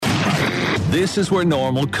This is where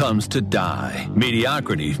normal comes to die.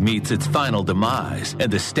 Mediocrity meets its final demise,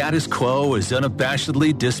 and the status quo is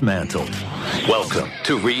unabashedly dismantled. Welcome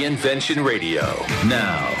to Reinvention Radio.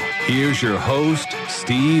 Now, here's your host,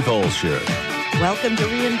 Steve Olsher. Welcome to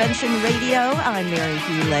Reinvention Radio. I'm Mary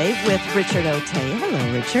Goulet with Richard O'Tay.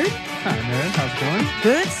 Hello, Richard. Hi, Mary. How's it going?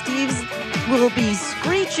 Good. Steve's will be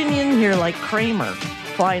screeching in here like Kramer,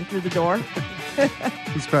 flying through the door.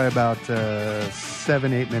 He's probably about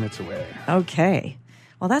 7-8 minutes away. Okay.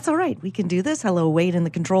 Well, that's all right. We can do this. Hello, Wade in the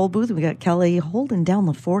control booth. We got Kelly holding down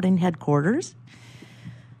the fort in headquarters.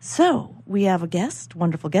 So we have a guest,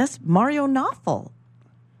 wonderful guest, Mario Nawfal.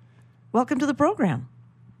 Welcome to the program.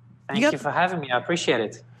 Thank you for having me. I appreciate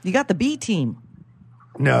it. You got the B team.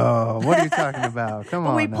 No, what are you talking about? Come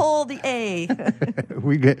on. We pull the A.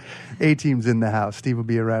 We get A teams in the house. Steve will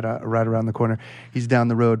be right around the corner. He's down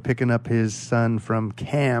the road picking up his son from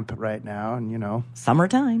camp right now, and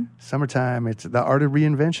Summertime. It's the art of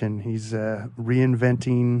reinvention. He's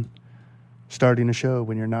reinventing starting a show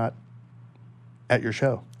when you're not at your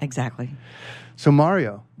show. Exactly. So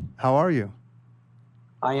Mario, how are you?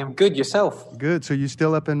 I am good. Yourself? Good. So you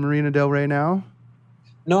still up in Marina Del Rey now?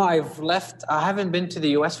 No, I've left. I haven't been to the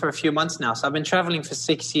US for a few months now. So I've been traveling for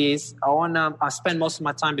 6 years. I spend most of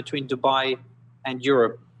my time between Dubai and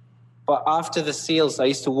Europe. But after the seals, I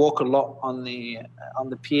used to walk a lot on the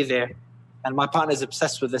pier there. And my partner's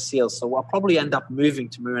obsessed with the seals. So I'll probably end up moving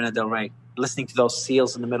to Marina Del Rey, listening to those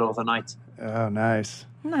seals in the middle of the night. Oh, nice.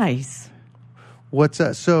 Nice.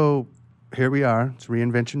 So here we are. It's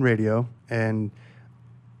Reinvention Radio. And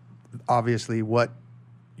obviously what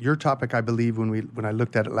your topic, I believe, when I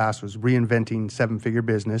looked at it last, was reinventing seven-figure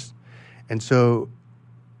business. And so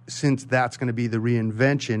since that's going to be the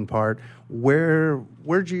reinvention part,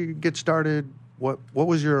 where'd you get started? What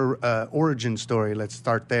was your origin story? Let's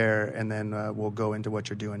start there, and then we'll go into what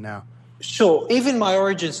you're doing now. Sure. Even my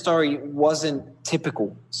origin story wasn't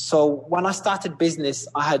typical. So when I started business,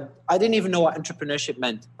 I didn't even know what entrepreneurship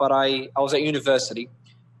meant, but I was at university.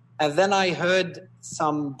 And then I heard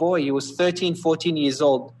some boy, he was 13, 14 years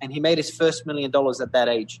old, and he made his first $1 million at that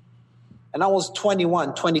age. And I was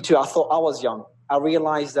 21, 22. I thought I was young. I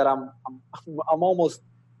realized that I'm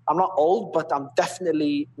not old, but I'm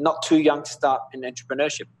definitely not too young to start in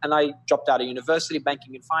entrepreneurship. And I dropped out of university,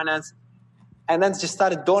 banking and finance, and then just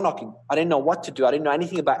started door knocking. I didn't know what to do. I didn't know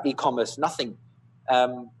anything about e-commerce, nothing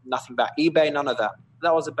about eBay, none of that.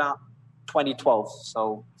 That was about 2012,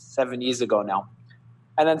 so 7 years ago now.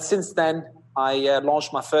 And then since then, I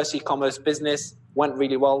launched my first e-commerce business, went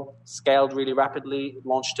really well, scaled really rapidly,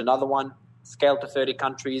 launched another one, scaled to 30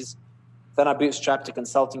 countries. Then I bootstrapped a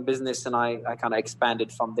consulting business, and I kind of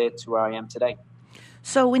expanded from there to where I am today.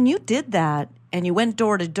 So when you did that and you went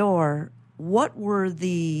door to door, what were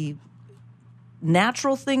the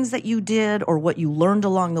natural things that you did or what you learned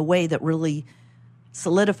along the way that really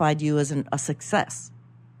solidified you as a success?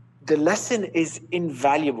 The lesson is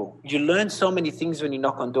invaluable. You learn so many things when you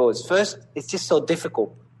knock on doors. First, it's just so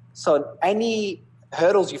difficult. So any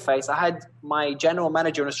hurdles you face, I had my general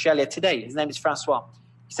manager in Australia today. His name is Francois.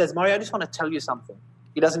 He says, Mario, I just want to tell you something.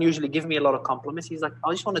 He doesn't usually give me a lot of compliments. He's like,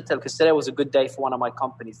 I just want to tell, because today was a good day for one of my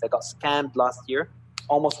companies. They got scammed last year,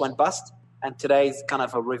 almost went bust. And today's kind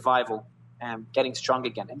of a revival, getting strong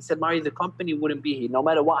again. And he said, Mario, the company wouldn't be here. No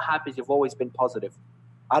matter what happens, you've always been positive.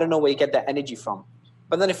 I don't know where you get that energy from.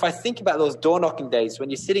 But then if I think about those door knocking days, when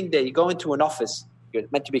you're sitting there, you go into an office, you're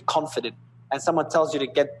meant to be confident, and someone tells you to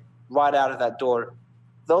get right out of that door.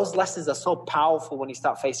 Those lessons are so powerful when you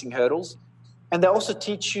start facing hurdles. And they also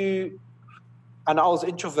teach you, and I was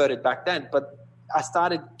introverted back then, but I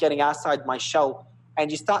started getting outside my shell,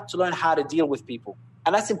 and you start to learn how to deal with people.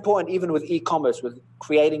 And that's important even with e-commerce, with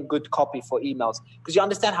creating good copy for emails, because you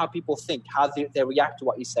understand how people think, how they react to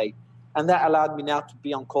what you say. And that allowed me now to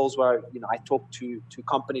be on calls where, I talk to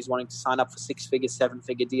companies wanting to sign up for 6-figure,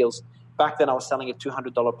 7-figure deals. Back then I was selling a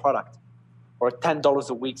 $200 product or a $10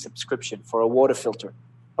 a week subscription for a water filter.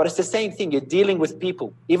 But it's the same thing. You're dealing with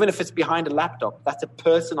people. Even if it's behind a laptop, that's a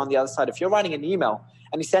person on the other side. If you're writing an email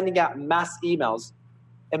and you're sending out mass emails,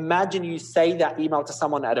 imagine you say that email to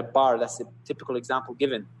someone at a bar. That's a typical example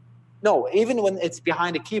given. No, even when it's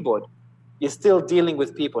behind a keyboard, you're still dealing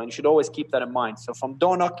with people, and you should always keep that in mind. So from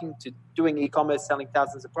door knocking to doing e-commerce, selling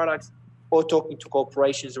thousands of products, or talking to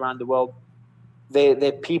corporations around the world,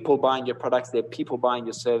 they're people buying your products, they're people buying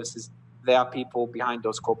your services, they are people behind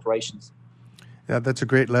those corporations. Yeah, that's a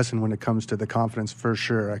great lesson when it comes to the confidence, for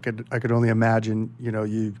sure. I could only imagine,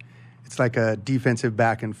 it's like a defensive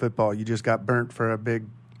back in football. You just got burnt for a big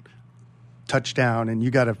touchdown, and you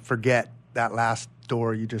got to forget that last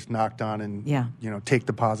door you just knocked on and, take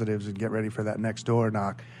the positives and get ready for that next door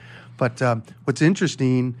knock. But what's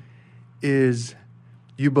interesting is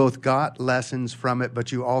you both got lessons from it,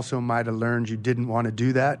 but you also might have learned you didn't want to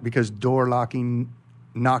do that because knocking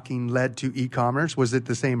led to e-commerce. Was it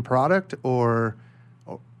the same product, and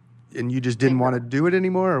you just didn't want to do it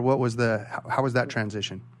anymore, or how was that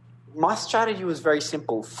transition? My strategy was very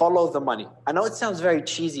simple: follow the money. I know it sounds very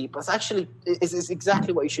cheesy, but it's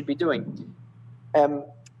exactly what you should be doing.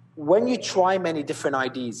 When you try many different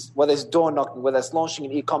ideas, whether it's door knocking, whether it's launching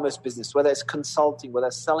an e-commerce business, whether it's consulting, whether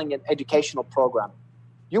it's selling an educational program,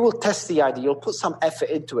 you will test the idea. You'll put some effort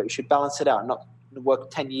into it. You should balance it out, not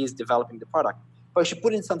work 10 years developing the product. But you should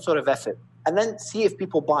put in some sort of effort and then see if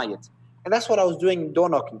people buy it. And that's what I was doing in door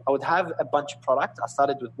knocking. I would have a bunch of product. I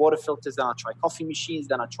started with water filters, then I try coffee machines,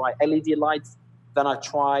 then I try LED lights, then I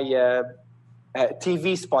try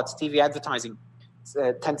TV spots, TV advertising,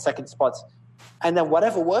 10-second spots. And then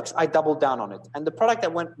whatever works, I doubled down on it. And the product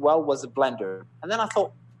that went well was a blender. And then I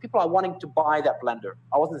thought, people are wanting to buy that blender.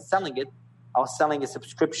 I wasn't selling it. I was selling a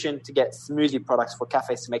subscription to get smoothie products for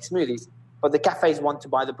cafes to make smoothies. But the cafes want to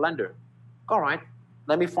buy the blender. All right,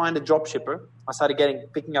 let me find a drop shipper. I started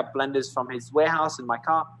picking up blenders from his warehouse in my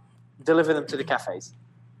car, deliver them to the cafes.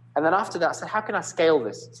 And then after that, I said, how can I scale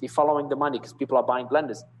this? See, following the money because people are buying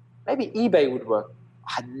blenders. Maybe eBay would work.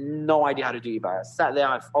 I had no idea how to do eBay. I sat there,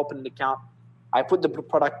 I've opened an account, I put the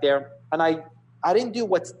product there, and I didn't do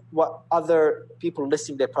what other people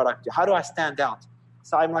listing their product do. How do I stand out?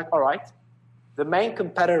 So I'm like, all right, the main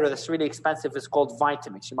competitor that's really expensive is called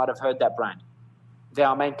Vitamix. You might have heard that brand. They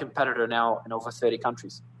are our main competitor now in over 30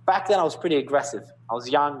 countries. Back then, I was pretty aggressive. I was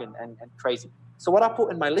young and crazy. So what I put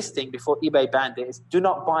in my listing before eBay banned it is, do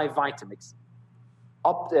not buy Vitamix.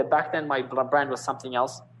 Back then, my brand was something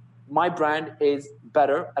else. My brand is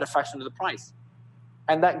better at a fraction of the price.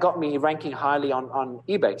 And that got me ranking highly on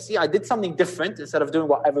eBay. See, I did something different instead of doing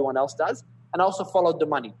what everyone else does. And I also followed the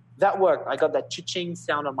money. That worked. I got that cha-ching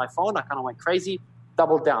sound on my phone. I kind of went crazy,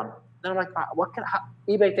 doubled down. Then I'm like,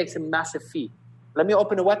 eBay takes a massive fee. Let me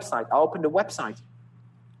open a website. I opened a website.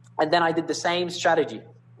 And then I did the same strategy.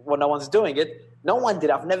 When no one's doing it, no one did.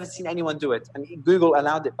 I've never seen anyone do it. And Google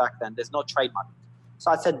allowed it back then. There's no trademark.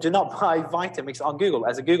 So I said, do not buy Vitamix on Google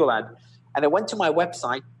as a Google ad. And I went to my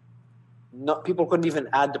website. People couldn't even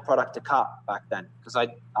add the product to cart back then because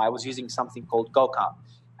I was using something called GoCart.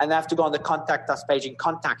 And they have to go on the contact us page and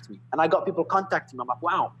contact me. And I got people contacting me. I'm like,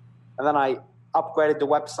 wow. And then I upgraded the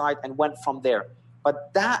website and went from there.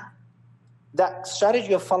 But that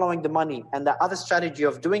strategy of following the money and that other strategy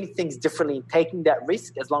of doing things differently and taking that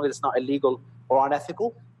risk, as long as it's not illegal or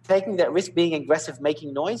unethical, taking that risk, being aggressive,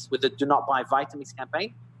 making noise with the Do Not Buy Vitamix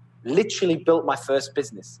campaign, literally built my first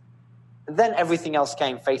business. And then everything else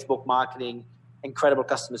came: Facebook marketing, incredible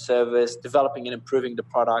customer service, developing and improving the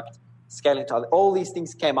product, scaling to other. All these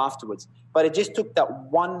things came afterwards. But it just took that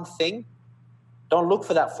one thing. Don't look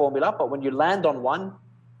for that formula, but when you land on one,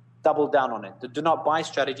 double down on it. The do not buy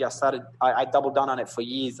strategy, I doubled down on it for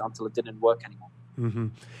years until it didn't work anymore. Mm-hmm.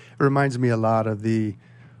 It reminds me a lot of the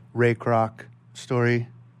Ray Kroc story.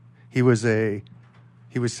 He was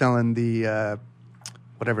selling the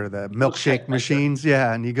the milkshake machines.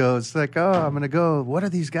 Yeah, and he goes like, "Oh, I'm going to go. What are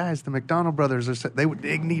these guys? The McDonald brothers are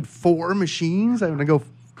they need 4 machines. I'm going to go."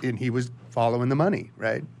 And he was following the money,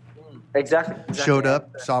 right? Exactly. Showed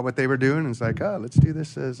up, saw what they were doing, and was like, "Oh, let's do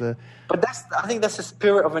this as a." But I think that's the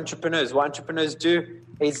spirit of entrepreneurs. What entrepreneurs do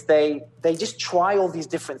is they just try all these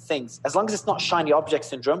different things. As long as it's not shiny object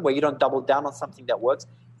syndrome, where you don't double down on something that works,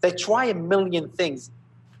 they try a million things,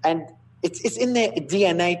 and it's in their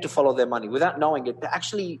DNA to follow their money without knowing it. But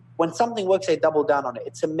actually, when something works, they double down on it.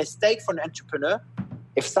 It's a mistake for an entrepreneur.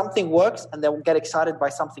 If something works and they get excited by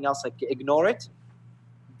something else, like ignore it.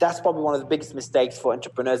 That's probably one of the biggest mistakes for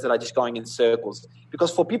entrepreneurs that are just going in circles.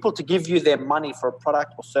 Because for people to give you their money for a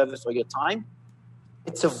product or service or your time,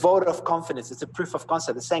 it's a vote of confidence. It's a proof of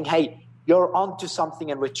concept. It's saying, hey, you're onto something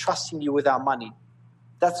and we're trusting you with our money.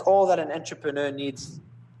 That's all that an entrepreneur needs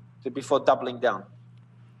before doubling down.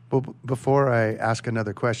 Well, before I ask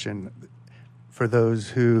another question, for those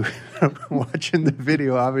who are watching the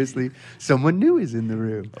video, obviously someone new is in the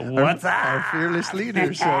room. What's up? Our fearless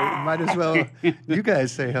leader. So might as well you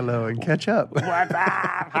guys say hello and catch up. What's up?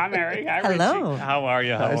 Hi, Mary. Hi, Hello. Richie. How are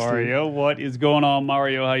you? Hi, How are Steve. you? What is going on,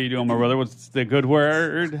 Mario? How you doing, my brother? What's the good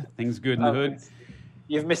word? Things good in the hood?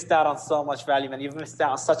 You've missed out on so much value, man. You've missed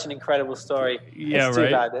out on such an incredible story. Yeah, it's too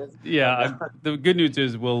right. bad. Yeah, the good news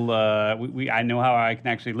is I know how I can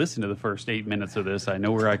actually listen to the first 8 minutes of this. I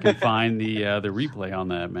know where I can find the replay on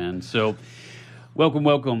that, man. So,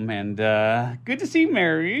 welcome, and good to see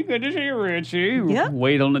Mary. Good to see you, Richie. Yeah.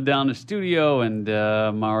 Wade holding it down the studio, and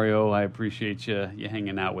Mario, I appreciate you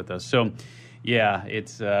hanging out with us. So, Yeah,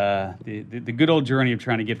 it's the good old journey of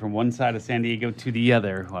trying to get from one side of San Diego to the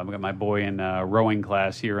other. Well, I've got my boy in rowing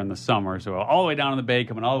class here in the summer, so all the way down in the bay,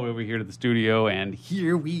 coming all the way over here to the studio, and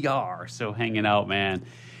here we are. So hanging out, man.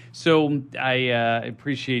 So I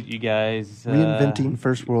appreciate you guys. Reinventing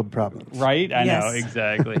first world problems. Right? I Yes. know,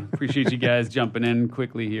 exactly. Appreciate you guys jumping in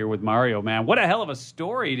quickly here with Mario, man. What a hell of a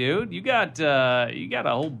story, dude. You got a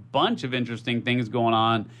whole bunch of interesting things going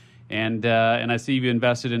on. And I see you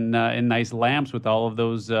invested in nice lamps with all of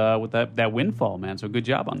those with that windfall, man. So good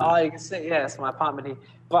job on that. Oh, you can see, yeah, it's my apartment here.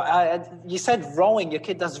 But you said rowing. Your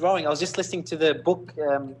kid does rowing. I was just listening to the book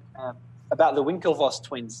about the Winklevoss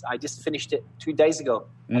twins. I just finished it 2 days ago,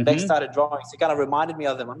 and they started rowing. So it kind of reminded me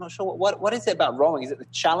of them. I'm not sure what is it about rowing. Is it the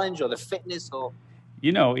challenge or the fitness or?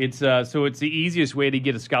 You know, it's the easiest way to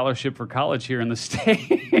get a scholarship for college here in the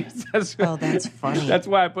States. That's funny. That's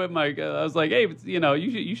why I put I was like, hey,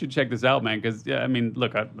 you should check this out, man. Because I mean,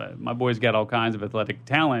 look, my boy's got all kinds of athletic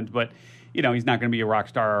talent, but he's not going to be a rock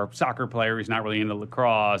star soccer player. He's not really into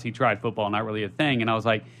lacrosse. He tried football, not really a thing. And I was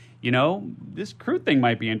like, this crew thing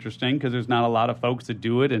might be interesting because there's not a lot of folks that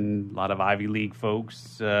do it, and a lot of Ivy League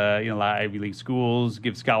folks, a lot of Ivy League schools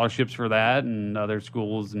give scholarships for that, and other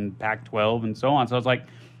schools in Pac-12 and so on. So I was like,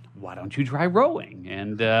 why don't you try rowing?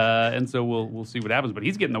 And so we'll see what happens. But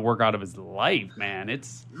he's getting the work out of his life, man.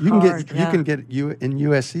 It's You hard, can get you in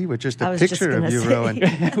USC with just I a was just picture of gonna you say. rowing.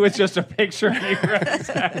 with just a picture of you.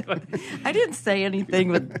 Exactly. I didn't say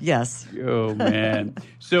anything, but yes. Oh man!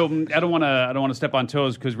 So I don't want to step on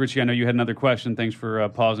toes because Richie, I know you had another question. Thanks for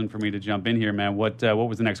pausing for me to jump in here, man. What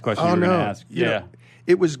was the next question you were going to ask? You know,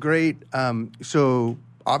 it was great. So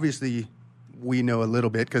obviously, we know a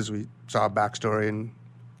little bit because we saw a backstory,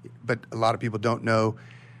 but a lot of people don't know.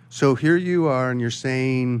 So here you are, and you're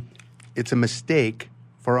saying it's a mistake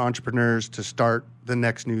for entrepreneurs to start the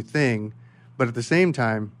next new thing. But at the same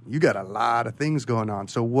time, you got a lot of things going on.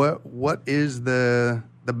 So what is the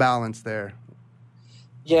balance there?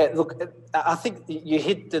 Yeah, look, I think you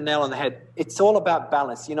hit the nail on the head. It's all about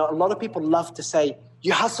balance. A lot of people love to say,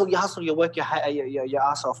 you hustle, you work your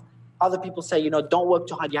ass off. Other people say, don't work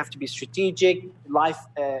too hard. You have to be strategic,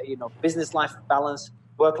 business life balance,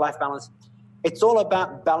 work-life balance. It's all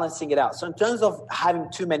about balancing it out. So in terms of having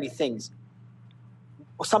too many things,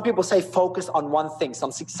 some people say focus on one thing.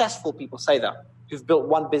 Some successful people say that, who've built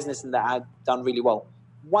one business and that had done really well.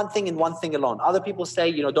 One thing and one thing alone. Other people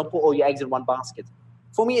say, don't put all your eggs in one basket.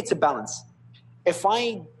 For me, it's a balance. If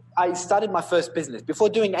I started my first business, before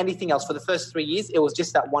doing anything else for the first 3 years, it was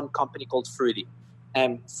just that one company called Fruity.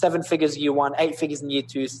 7 figures year 1, 8 figures in year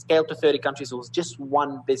 2, scaled to 30 countries. It was just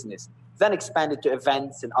one business. Then expanded to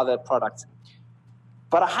events and other products.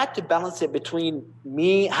 But I had to balance it between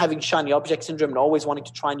me having shiny object syndrome and always wanting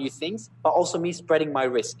to try new things, but also me spreading my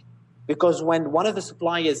risk. Because when one of the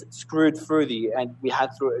suppliers screwed Fruity and we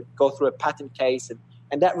had to go through a patent case,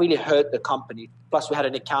 and that really hurt the company, plus we had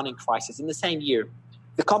an accounting crisis in the same year,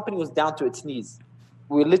 the company was down to its knees.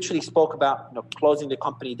 We literally spoke about closing the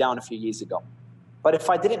company down a few years ago. But if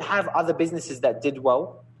I didn't have other businesses that did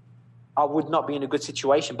well, I would not be in a good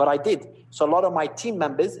situation. But I did. So a lot of my team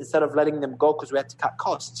members, instead of letting them go because we had to cut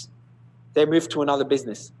costs, they moved to another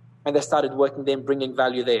business. And they started working there and bringing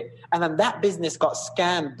value there. And then that business got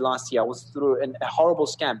scammed last year. I was through a horrible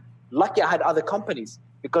scam. Lucky I had other companies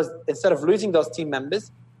because instead of losing those team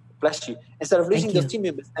members, bless you, instead of losing those team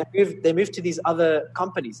members, they moved to these other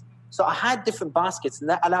companies. So I had different baskets, and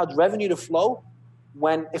that allowed revenue to flow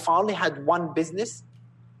when if I only had one business,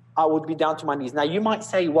 I would be down to my knees. Now, you might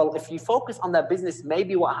say, well, if you focus on that business,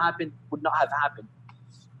 maybe what happened would not have happened.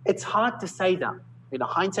 It's hard to say that.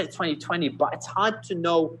 Hindsight 2020, but it's hard to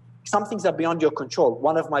know. Some things are beyond your control.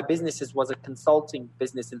 One of my businesses was a consulting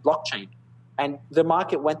business in blockchain, and the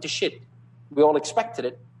market went to shit. We all expected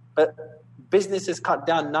it, but businesses cut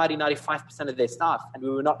down 95% of their staff, and we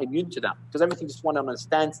were not immune to that because everything just went on a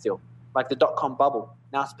standstill, like the dot-com bubble.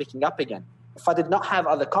 Now it's picking up again. If I did not have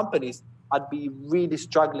other companies, I'd be really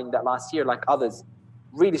struggling that last year, like others,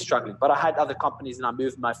 really struggling. But I had other companies, and I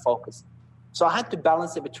moved my focus. So I had to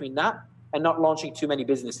balance it between that and not launching too many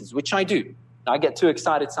businesses, which I do. I get too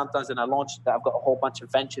excited sometimes, and I launch that. I've got a whole bunch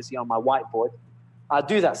of ventures here on my whiteboard. I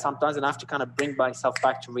do that sometimes, and I have to kind of bring myself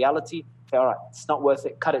back to reality. Okay, all right, it's not worth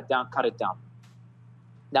it. Cut it down.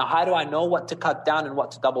 Now, how do I know what to cut down and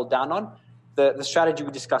what to double down on? The strategy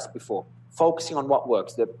we discussed before, focusing on what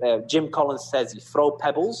works. Jim Collins says you throw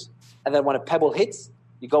pebbles, and then when a pebble hits,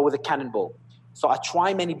 you go with a cannonball. So I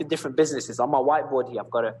try many different businesses. On my whiteboard here,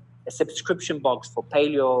 I've got a subscription box for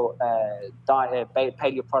paleo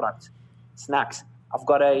products, snacks. I've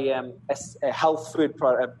got a health food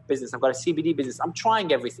business. I've got a CBD business. I'm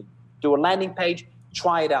trying everything. Do a landing page,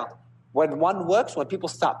 try it out. When one works, when people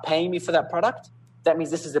start paying me for that product, that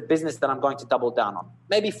means this is a business that I'm going to double down on.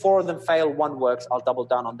 Maybe 4 of them fail, 1 works. I'll double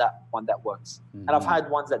down on that one that works. And I've had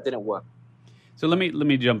ones that didn't work. So let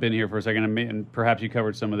me jump in here for a second, and perhaps you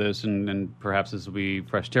covered some of this, and perhaps this will be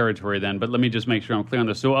fresh territory then. But let me just make sure I'm clear on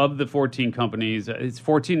this. So of the 14 companies, it's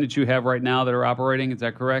 14 that you have right now that are operating. Is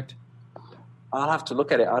that correct? I'll have to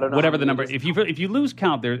look at it. I don't know. Whatever the number. If you lose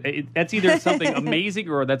count, that's either something amazing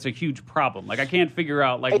or that's a huge problem. Like I can't figure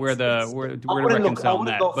out where to reconcile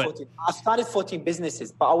that. But I started 14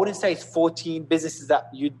 businesses, but I wouldn't say it's 14 businesses that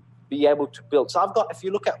you'd be able to build. So I've got, if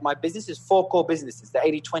you look at my businesses, 4 core businesses, the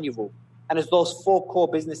 80-20 rule, and it's those 4 core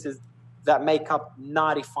businesses that make up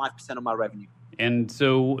 95% of my revenue. And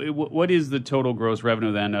so what is the total gross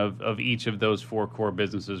revenue then of each of those 4 core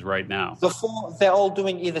businesses right now? The 4, they're all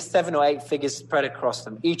doing either 7 or 8 figures spread across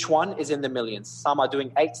them. Each one is in the millions. Some are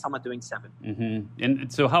doing 8, some are doing 7. Mm-hmm.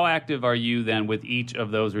 And so how active are you then with each of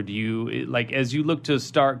those? Or do you, like, as you look to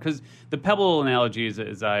start, because the Pebble analogy,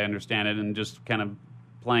 as I understand it, and just kind of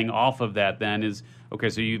playing off of that then is, okay,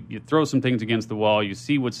 so you throw some things against the wall, you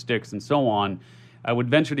see what sticks and so on. I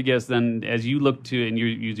would venture to guess then, as you look to, and you're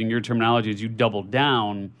using your terminology, as you double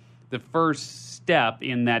down, the first step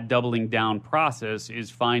in that doubling down process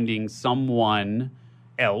is finding someone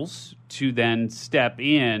else to then step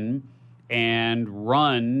in and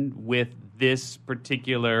run with this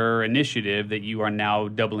particular initiative that you are now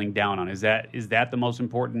doubling down on. Is that the most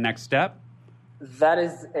important next step? That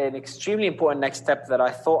is an extremely important next step that I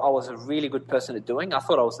thought I was a really good person at doing. I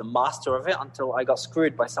thought I was a master of it until I got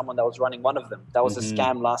screwed by someone that was running one of them. That was a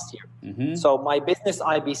scam last year. Mm-hmm. So my business,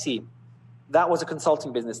 IBC, that was a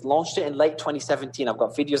consulting business. Launched it in late 2017. I've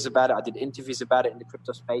got videos about it. I did interviews about it in the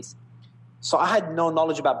crypto space. So I had no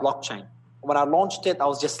knowledge about blockchain. When I launched it, I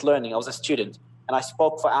was just learning. I was a student. And I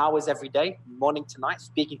spoke for hours every day, morning to night,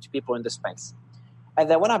 speaking to people in the space. And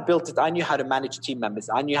then when I built it, I knew how to manage team members.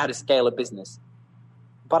 I knew how to scale a business.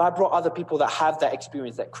 But I brought other people that have that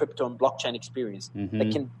experience, that crypto and blockchain experience,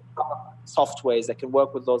 that can softwares, that can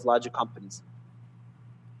work with those larger companies.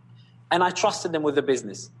 And I trusted them with the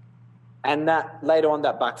business. And that later on,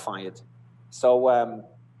 that backfired. So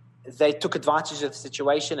they took advantage of the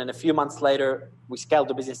situation. And a few months later, we scaled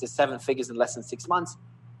the business to 7 figures in less than 6 months.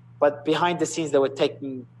 But behind the scenes, they were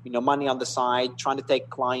taking money on the side, trying to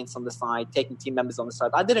take clients on the side, taking team members on the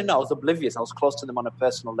side. I didn't know. I was oblivious. I was close to them on a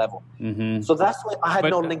personal level. Mm-hmm. So that's why I had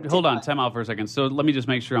no link. Hold on, time out for a second. So let me just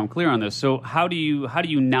make sure I'm clear on this. So how do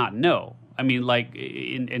you not know? I mean, like,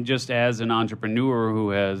 and just as an entrepreneur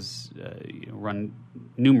who has run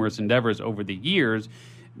numerous endeavors over the years,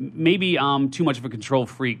 maybe I'm too much of a control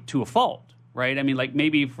freak to a fault. Right? I mean, like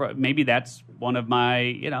maybe that's one of my,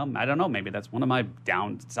 I don't know, maybe that's one of my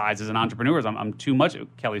downsides as an entrepreneur is I'm too much.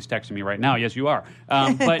 Kelly's texting me right now. Yes, you are.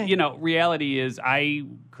 But, reality is I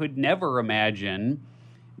could never imagine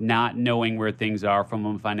not knowing where things are from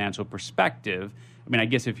a financial perspective. I mean, I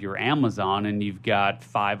guess if you're Amazon and you've got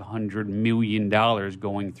 $500 million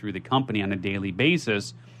going through the company on a daily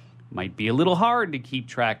basis, might be a little hard to keep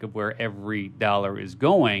track of where every dollar is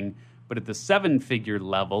going. But at the 7-figure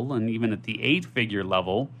level and even at the 8-figure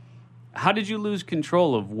level, how did you lose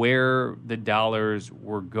control of where the dollars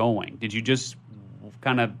were going? Did you just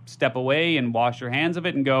kind of step away and wash your hands of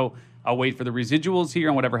it and go, I'll wait for the residuals here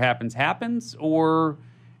and whatever happens, happens? Or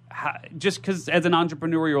just because as an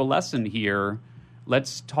entrepreneurial lesson here,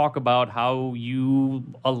 let's talk about how you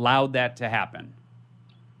allowed that to happen.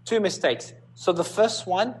 2 mistakes. So the first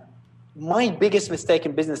one, my biggest mistake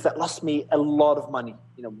in business that lost me a lot of money,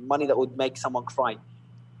 money that would make someone cry,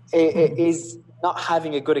 is not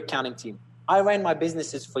having a good accounting team. I ran my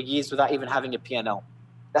businesses for years without even having a P&L.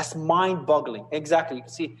 That's mind-boggling. Exactly. You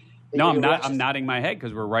can see. No, I'm nodding my head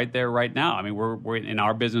because we're right there right now. I mean, we're in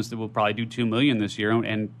our business that will probably do $2 million this year,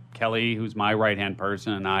 and Kelly, who's my right-hand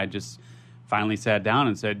person, and I just finally sat down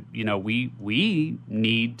and said, we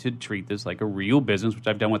need to treat this like a real business, which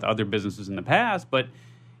I've done with other businesses in the past, but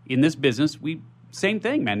in this business, same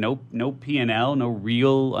thing, man. No P&L, no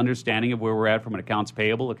real understanding of where we're at from an accounts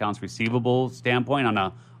payable, accounts receivable standpoint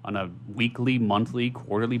on a weekly, monthly,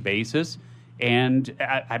 quarterly basis. And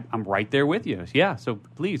I'm right there with you. Yeah, so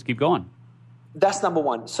please keep going. That's number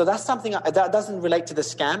one. So that's something that doesn't relate to the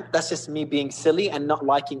scam. That's just me being silly and not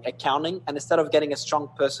liking accounting. And instead of getting a strong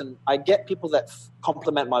person, I get people that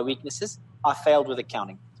complement my weaknesses. I failed with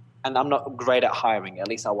accounting, and I'm not great at hiring. At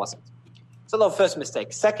least I wasn't. So the first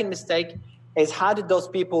mistake. Second mistake is how did those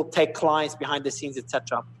people take clients behind the scenes,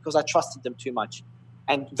 etc. Because I trusted them too much,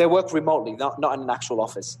 and they work remotely, not in an actual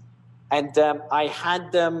office. And I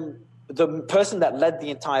had the person that led the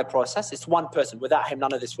entire process. It's one person. Without him,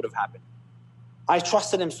 none of this would have happened. I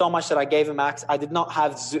trusted him so much that I gave him access. I did not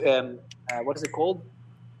have, what is it called?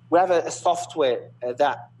 We have a software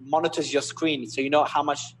that monitors your screen, so you know how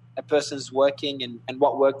much a person's working and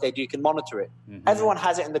what work they do. You can monitor it. Mm-hmm. Everyone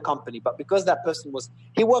has it in the company, but because that person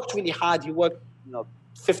he worked really hard. He worked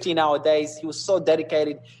 15-hour days. He was so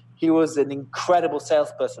dedicated. He was an incredible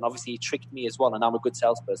salesperson. Obviously, he tricked me as well, and I'm a good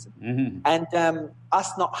salesperson. Mm-hmm. And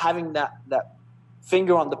us not having that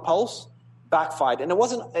finger on the pulse backfired. And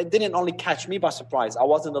it didn't only catch me by surprise. I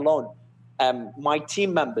wasn't alone. My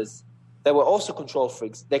team members, they were also control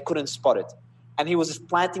freaks. They couldn't spot it. And he was just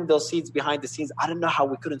planting those seeds behind the scenes. I don't know how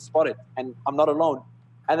we couldn't spot it. And I'm not alone.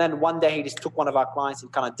 And then one day he just took one of our clients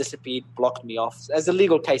and kind of disappeared, blocked me off. There's a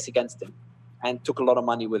legal case against him and took a lot of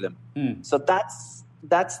money with him. So that's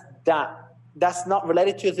that. That's not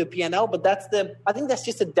related to the P&L, but I think that's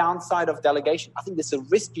just a downside of delegation. I think there's a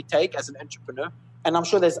risk you take as an entrepreneur. And I'm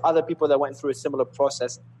sure there's other people that went through a similar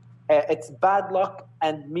process. It's bad luck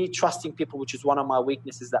and me trusting people, which is one of my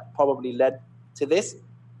weaknesses that probably led to this.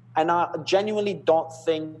 And I genuinely don't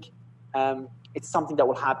think it's something that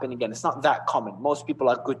will happen again. It's not that common. Most people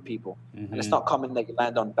are good people. Mm-hmm. And it's not common that you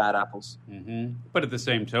land on bad apples. Mm-hmm. But at the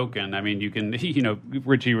same token, I mean, you can,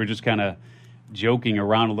 Richie, we're just kind of joking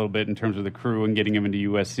around a little bit in terms of the crew and getting him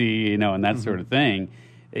into USC, and that sort of thing.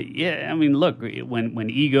 Yeah, I mean, look, when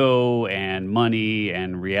ego and money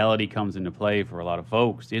and reality comes into play for a lot of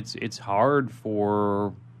folks, it's hard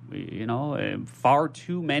for, far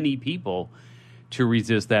too many people to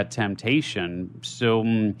resist that temptation.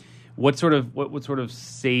 So what sort of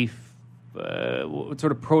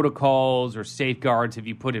protocols or safeguards have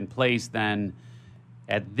you put in place then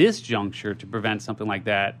at this juncture to prevent something like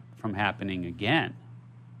that from happening again?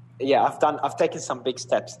 Yeah, I've taken some big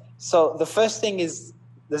steps. So the first thing is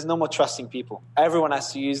there's no more trusting people. Everyone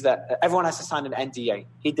has to use that. Everyone has to sign an NDA.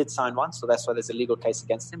 He did sign one, so that's why there's a legal case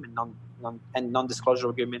against him, and non-disclosure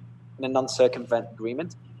agreement and a non-circumvent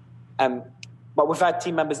agreement. But we've had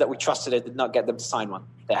team members that we trusted that did not get them to sign one.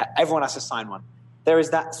 Everyone has to sign one. There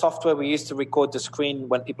is that software we use to record the screen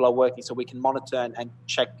when people are working so we can monitor and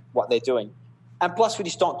check what they're doing. And plus, we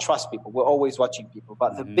just don't trust people. We're always watching people.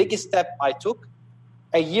 But the biggest step I took,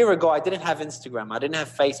 a year ago, I didn't have Instagram. I didn't have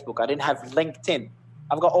Facebook. I didn't have LinkedIn.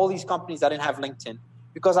 I've got all these companies. I didn't have LinkedIn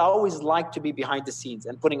because I always like to be behind the scenes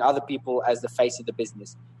and putting other people as the face of the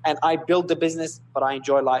business. And I build the business, but I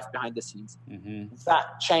enjoy life behind the scenes. Mm-hmm.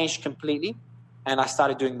 That changed completely. And I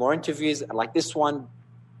started doing more interviews like this one,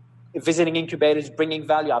 visiting incubators, bringing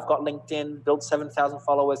value. I've got LinkedIn, built 7,000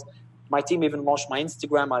 followers. My team even launched my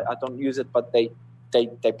Instagram. I don't use it, but they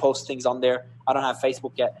post things on there. I don't have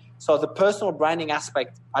Facebook yet. So the personal branding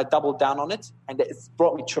aspect, I doubled down on it. And it's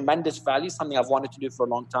brought me tremendous value, something I've wanted to do for a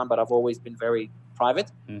long time, but I've always been very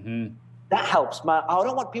private. Mm-hmm. That helps. I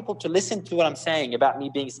don't want people to listen to what I'm saying about me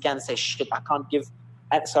being scammed and say, shit, I can't give...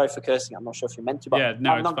 Sorry for cursing. I'm not sure if you meant to. But yeah,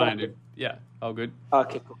 no, it's fine, dude. Yeah, all good.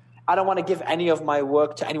 Okay, cool. I don't want to give any of my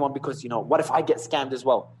work to anyone because, what if I get scammed as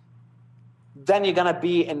well? Then you're going to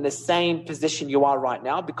be in the same position you are right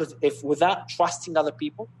now because if without trusting other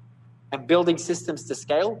people and building systems to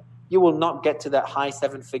scale, you will not get to that high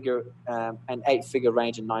 7-figure and 8-figure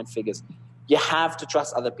range and 9 figures. You have to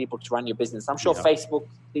trust other people to run your business. I'm sure Facebook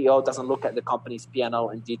CEO doesn't look at the company's P&L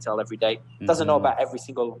in detail every day, doesn't know about every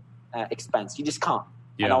single expense. You just can't.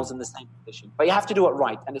 Yeah. And I was in the same position. But you have to do it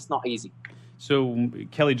right, and it's not easy. So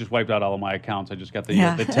Kelly just wiped out all of my accounts. I just got the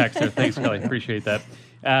text there. Thanks, Kelly. Appreciate that.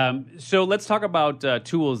 So let's talk about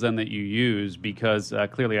tools then that you use, because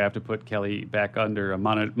clearly I have to put Kelly back under a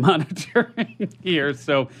monitoring here.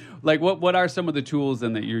 So, what are some of the tools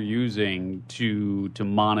then that you're using to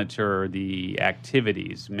monitor the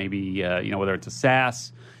activities? Maybe whether it's a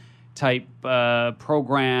SaaS type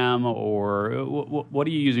program, or what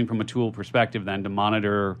are you using from a tool perspective then to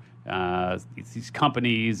monitor these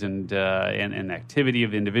companies and activity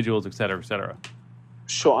of individuals, et cetera, et cetera?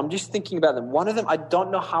 Sure. I'm just thinking about them. One of them, I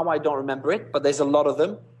don't know how I don't remember it, but there's a lot of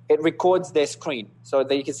them. It records their screen so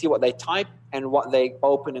that you can see what they type and what they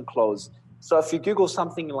open and close. So if you Google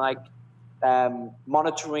something like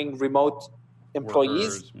monitoring remote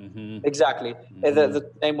employees, exactly, the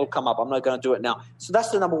name will come up. I'm not going to do it now. So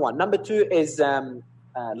that's the number one. Number two is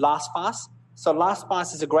LastPass. So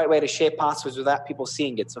LastPass is a great way to share passwords without people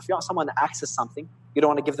seeing it. So if you want someone to access something, you don't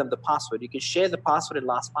want to give them the password. You can share the password in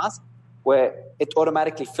LastPass, where it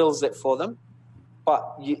automatically fills it for them,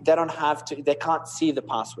 but they don't have to. They can't see the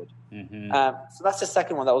password. So that's the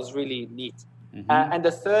second one that was really neat. And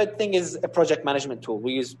the third thing is a project management tool.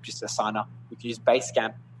 We use just Asana. We can use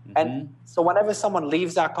Basecamp. And so whenever someone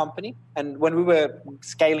leaves our company, and when we were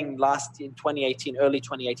scaling in early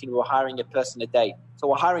 2018, we were hiring a person a day. So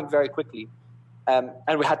we're hiring very quickly.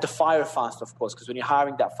 And we had to fire fast, of course, because when you're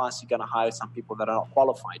hiring that fast, you're going to hire some people that are not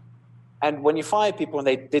qualified. And when you fire people and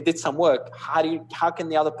they did some work, how can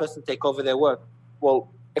the other person take over their work?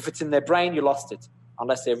 Well, if it's in their brain, you lost it,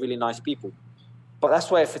 unless they're really nice people. But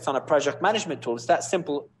that's why if it's on a project management tool, it's that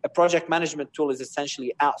simple. A project management tool is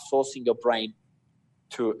essentially outsourcing your brain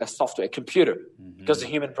to a software, a computer, because the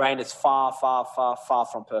human brain is far, far, far, far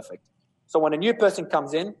from perfect. So when a new person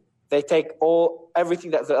comes in, they take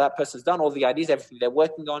everything that person's done, all the ideas, everything they're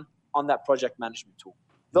working on that project management tool.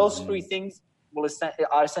 Those three things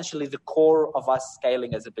are essentially the core of us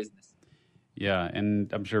scaling as a business. Yeah,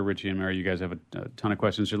 and I'm sure Richie and Mary, you guys have a ton of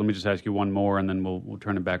questions. So let me just ask you one more, and then we'll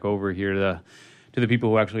turn it back over here to the people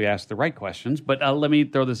who actually asked the right questions. But let me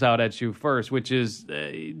throw this out at you first, which is,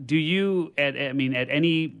 do you, at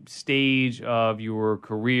any stage of your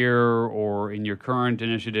career or in your current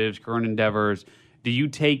initiatives, current endeavors, do you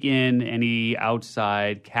take in any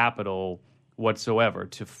outside capital whatsoever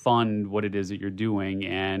to fund what it is that you're doing?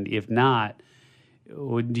 And if not,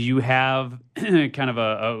 do you have kind of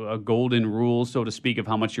a golden rule, so to speak, of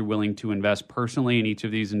how much you're willing to invest personally in each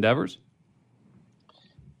of these endeavors?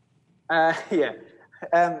 Yeah.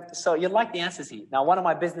 So you'd like the answers here. Now, one of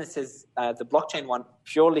my businesses, the blockchain one,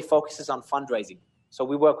 purely focuses on fundraising. So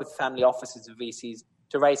we work with family offices and VCs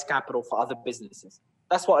to raise capital for other businesses.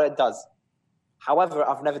 That's what it does. However,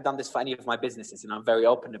 I've never done this for any of my businesses, and I'm very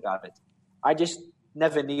open about it. I just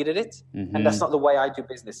never needed it, and that's not the way I do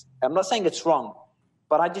business. I'm not saying it's wrong,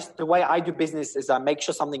 but the way I do business is I make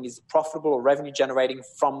sure something is profitable or revenue generating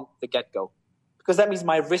from the get-go. Because that means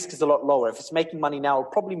my risk is a lot lower. If it's making money now, I'll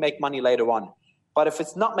probably make money later on. But if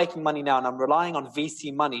it's not making money now and I'm relying on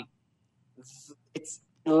VC money, it's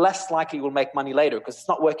less likely we'll make money later because it's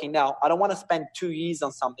not working now. I don't want to spend 2 years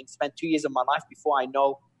on something, spend 2 years of my life before I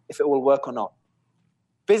know if it will work or not.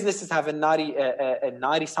 Businesses have a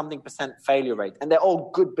 90-something% failure rate, and they're all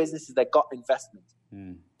good businesses that got investment.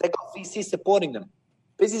 They got VCs supporting them.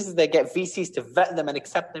 Businesses that get VCs to vet them and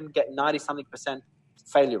accept them get 90-something%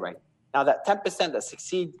 failure rate. Now, that 10% that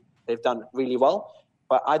succeed, they've done really well,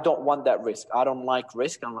 but I don't want that risk. I don't like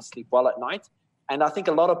risk. I want to sleep well at night. And I think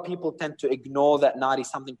a lot of people tend to ignore that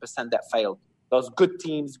 90-something% that failed. Those good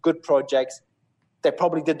teams, good projects, they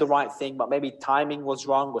probably did the right thing, but maybe timing was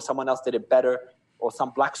wrong or someone else did it better or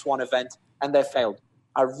some black swan event, and they failed.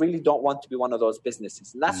 I really don't want to be one of those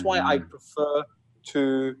businesses. And that's why I prefer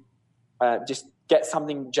to just get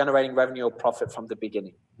something generating revenue or profit from the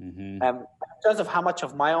beginning. In terms of how much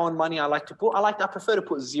of my own money I like to put, I prefer to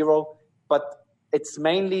put zero, but it's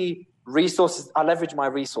mainly resources. I leverage my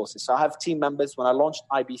resources. So I have team members. When I launched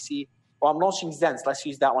IBC, I'm launching Zens. Let's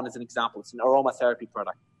use that one as an example. It's an aromatherapy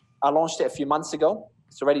product. I launched it a few months ago.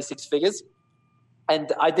 It's already 6 figures.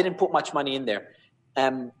 And I didn't put much money in there.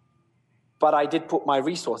 But I did put my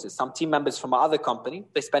resources. Some team members from my other company,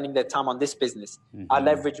 they're spending their time on this business. I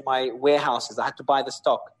leverage my warehouses. I had to buy the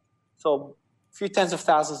stock. So a few tens of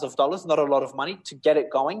thousands of dollars, not a lot of money to get it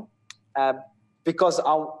going. Because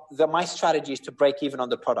my strategy is to break even on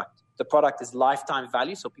the product. The product is lifetime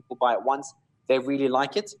value. So people buy it once, they really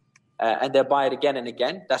like it, and they buy it again and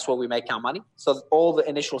again. That's where we make our money. So all the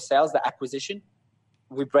initial sales, the acquisition,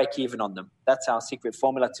 we break even on them. That's our secret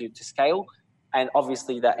formula to scale. And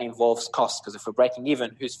obviously that involves costs, because if we're breaking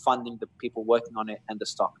even, who's funding the people working on it and the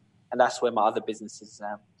stock? And that's where my other businesses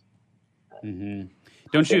Don't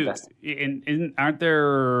you? Aren't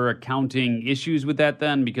there accounting issues with that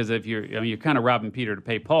then? Because if you're kind of robbing Peter to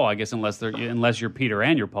pay Paul, I guess, unless you're Peter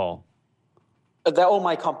and you're Paul. They're all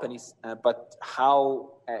my companies, but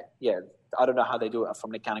how? I don't know how they do it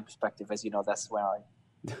from an accounting perspective. As you know, that's where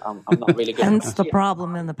I'm not really good. Hence the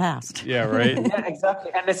problem in the past. Yeah, right. Yeah,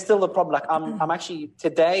 exactly. And it's still the problem. Like I'm actually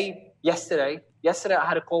yesterday I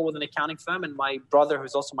had a call with an accounting firm, and my brother,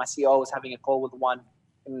 who's also my CEO, was having a call with one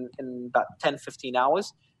in about 10-15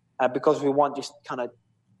 hours, because we want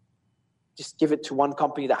just give it to one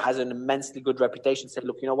company that has an immensely good reputation. Say,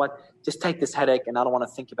 look, you know what? Just take this headache, and I don't want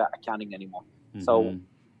to think about accounting anymore. So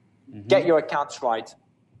get your accounts right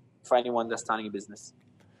for anyone that's starting a business.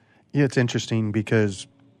 Yeah, it's interesting because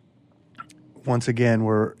once again,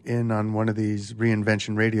 we're in on one of these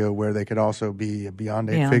Reinvention Radio where they could also be a Beyond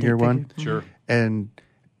 8-figure one. Sure. And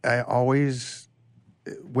I always,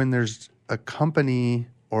 when there's a company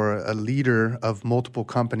or a leader of multiple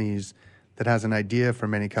companies that has an idea for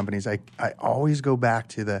many companies, I always go back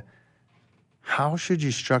to how should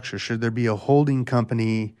you structure? Should there be a holding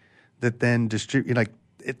company that then distribute? Like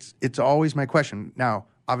it's always my question. Now,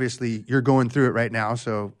 obviously, you're going through it right now,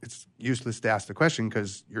 so it's useless to ask the question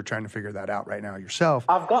because you're trying to figure that out right now yourself.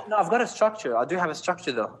 I've got a structure. I do have a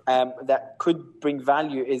structure though that could bring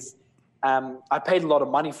value. Is I paid a lot of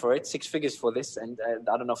money for it, 6 figures for this, and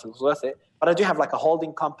I don't know if it was worth it. But I do have like a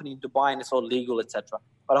holding company in Dubai, and it's all legal, etc.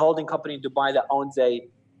 But a holding company in Dubai that owns a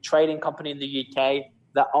trading company in the UK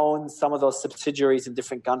that owns some of those subsidiaries in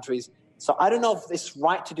different countries. So I don't know if it's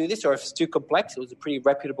right to do this or if it's too complex. It was a pretty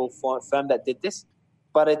reputable firm that did this,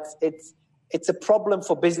 but it's a problem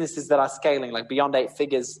for businesses that are scaling, like beyond 8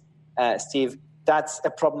 figures, Steve. That's a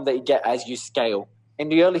problem that you get as you scale. In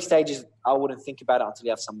the early stages, I wouldn't think about it until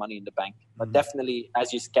you have some money in the bank. But definitely,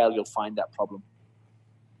 as you scale, you'll find that problem.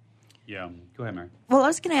 Yeah. Go ahead, Mary. Well, I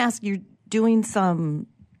was going to ask, you're doing some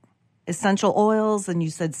essential oils and you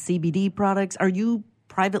said CBD products. Are you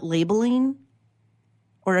private labeling?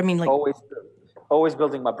 Or, I mean, like... Always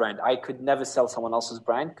building my brand. I could never sell someone else's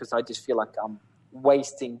brand because I just feel like I'm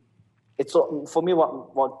wasting... For me,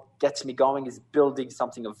 what gets me going is building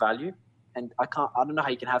something of value. And I don't know how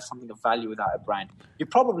you can have something of value without a brand. You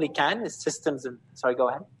probably can. It's systems and... Sorry, go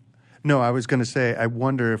ahead. No, I was going to say, I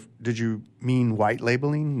wonder if, did you mean white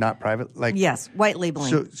labeling, not private? Like yes, white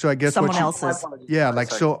labeling. So I guess someone else's. Yeah, like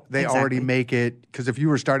Sorry. so they Exactly. already make it, because if you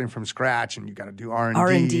were starting from scratch and you got to do R&D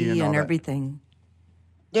R&D all and that. everything.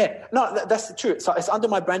 Yeah, no, that's true. So it's under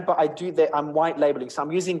my brand, but I'm white labeling. So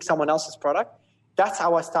I'm using someone else's product. That's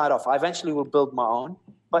how I start off. I eventually will build my own.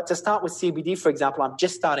 But to start with CBD, for example, I'm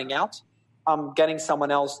just starting out. I'm getting someone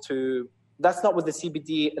else to... That's not with the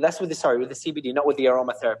CBD. That's with the CBD, not with the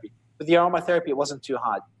aromatherapy. With the aromatherapy, it wasn't too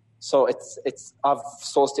hard. So I've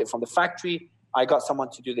sourced it from the factory. I got someone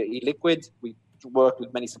to do the e-liquid. We worked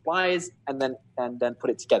with many suppliers and then put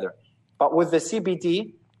it together. But with the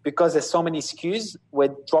CBD, because there's so many SKUs,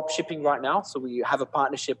 we're drop shipping right now. So we have a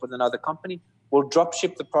partnership with another company. We'll drop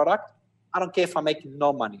ship the product. I don't care if I'm making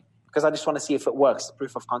no money because I just want to see if it works,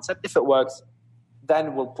 proof of concept. If it works,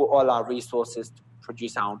 then we'll put all our resources to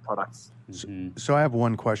produce our own products. So I have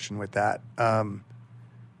one question with that.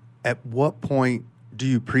 At what point do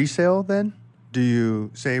you pre-sale then? Do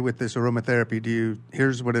you say with this aromatherapy,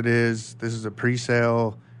 here's what it is, this is a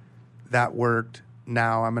pre-sale, that worked,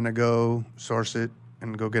 now I'm going to go source it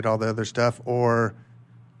and go get all the other stuff? Or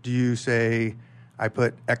do you say, I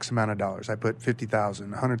put X amount of dollars, I put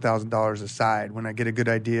 $50,000, $100,000 aside. When I get a good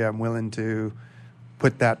idea, I'm willing to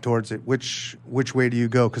put that towards it. Which way do you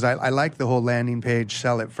go? Because I like the whole landing page,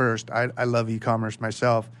 sell it first. I love e-commerce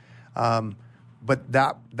myself. But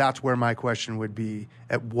that's where my question would be.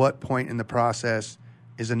 At what point in the process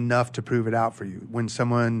is enough to prove it out for you? When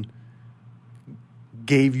someone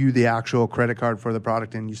gave you the actual credit card for the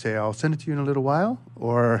product and you say, I'll send it to you in a little while,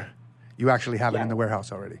 or you actually have it in the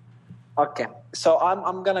warehouse already? Okay. So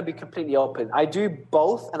I'm going to be completely open. I do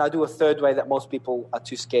both, and I do a third way that most people are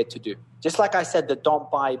too scared to do. Just like I said, that don't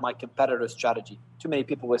buy my competitor's strategy. Too many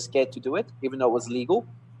people were scared to do it, even though it was legal,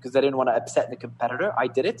 because they didn't want to upset the competitor. I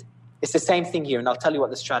did it. It's the same thing here, and I'll tell you what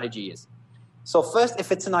the strategy is. So first,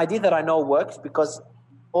 if it's an idea that I know works, because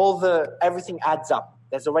everything adds up.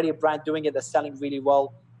 There's already a brand doing it that's selling really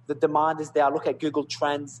well. The demand is there. I look at Google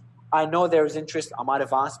Trends. I know there is interest. I might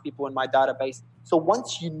have asked people in my database. So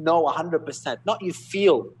once you know 100%, not you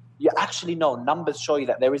feel, you actually know, numbers show you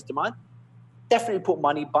that there is demand, definitely put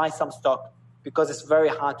money, buy some stock, because it's very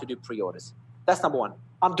hard to do pre-orders. That's number one.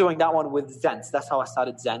 I'm doing that one with Zens. That's how I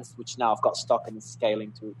started Zens, which now I've got stock and is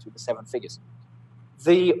scaling to the 7 figures.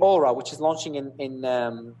 The Aura, which is launching in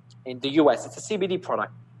the US, it's a CBD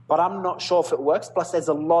product, but I'm not sure if it works. Plus, there's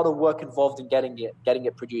a lot of work involved in getting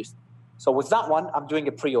it produced. So with that one, I'm doing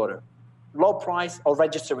a pre-order. Low price or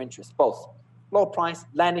register interest, both. Low price,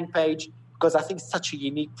 landing page, because I think it's such a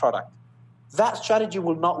unique product. That strategy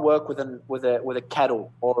will not work with a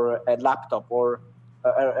kettle or a laptop or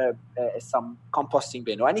some composting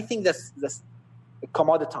bin or anything that's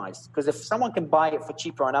commoditized. Because if someone can buy it for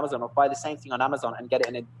cheaper on Amazon or buy the same thing on Amazon and get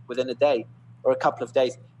it within a day or a couple of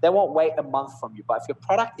days, they won't wait a month from you. But if your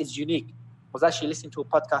product is unique, I was actually listening to a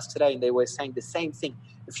podcast today and they were saying the same thing.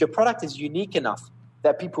 If your product is unique enough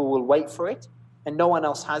that people will wait for it and no one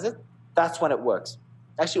else has it, that's when it works.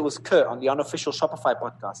 Actually, it was Kurt on the Unofficial Shopify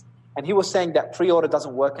podcast. And he was saying that pre-order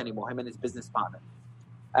doesn't work anymore, him and his business partner.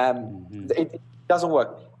 It doesn't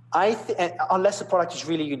work. Unless the product is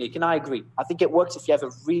really unique. And I agree. I think it works if you have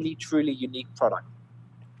a really, truly unique product.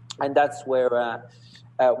 And that's where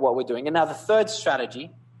what we're doing. And now the third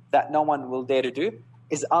strategy that no one will dare to do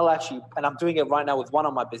is and I'm doing it right now with one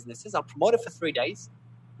of my businesses, I'll promote it for 3 days,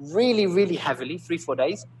 really, really heavily, 3-4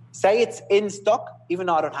 days. Say it's in stock, even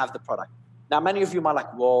though I don't have the product. Now, many of you might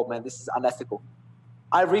like, whoa, man, this is unethical.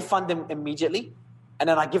 I refund them immediately, and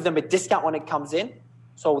then I give them a discount when it comes in.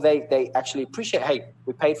 So they actually appreciate, hey,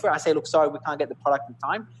 we paid for it. I say, look, sorry, we can't get the product in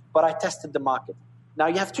time, but I tested the market. Now,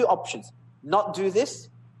 you have two options. Not do this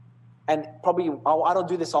And probably I don't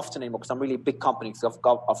do this often anymore because I'm really a big company. So I've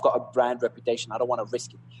got a brand reputation. I don't want to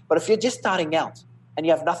risk it. But if you're just starting out and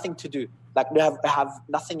you have nothing to do, like you have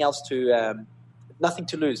nothing else to, nothing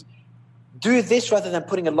to lose, do this rather than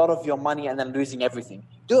putting a lot of your money and then losing everything.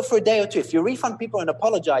 Do it for a day or two. If you refund people and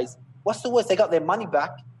apologize, what's the worst? They got their money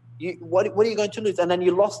back. What are you going to lose? And then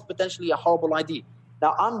you lost potentially a horrible idea.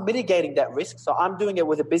 Now, I'm mitigating that risk. So I'm doing it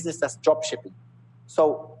with a business that's drop shipping.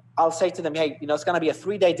 So I'll say to them, hey, it's going to be a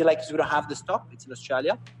 3-day delay because we don't have the stock. It's in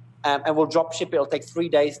Australia. And we'll drop ship it. It'll take 3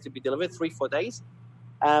 days to be delivered, 3-4 days.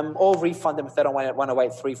 Or refund them if they don't want to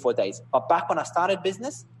wait 3-4 days. But back when I started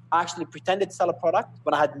business, I actually pretended to sell a product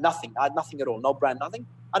when I had nothing. I had nothing at all, no brand, nothing.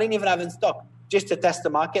 I didn't even have in stock, just to test the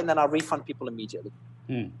market, and then I'll refund people immediately.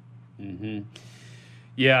 Mm-hmm.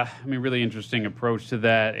 Yeah, I mean, really interesting approach to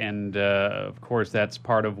that. And, of course, that's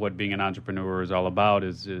part of what being an entrepreneur is all about,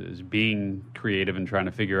 is being creative and trying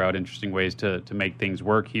to figure out interesting ways to make things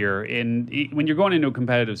work here. And when you're going into a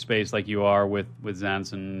competitive space like you are with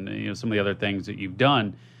Zens and some of the other things that you've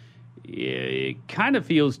done, it kind of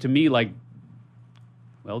feels to me like,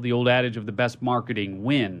 well, the old adage of the best marketing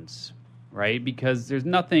wins, right? Because there's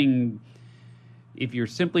nothing, if you're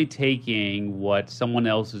simply taking what someone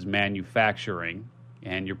else is manufacturing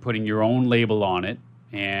and you're putting your own label on it,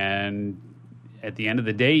 and at the end of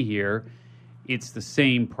the day here, it's the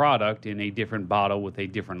same product in a different bottle with a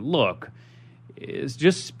different look.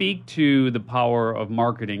 Just speak to the power of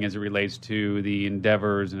marketing as it relates to the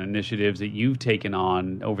endeavors and initiatives that you've taken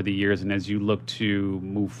on over the years, and as you look to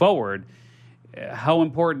move forward. How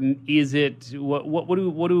important is it? What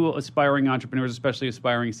do aspiring entrepreneurs, especially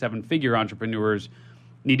aspiring 7-figure entrepreneurs,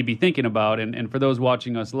 need to be thinking about? And for those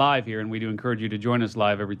watching us live here, and we do encourage you to join us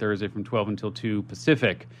live every Thursday from 12 until 2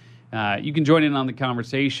 Pacific, you can join in on the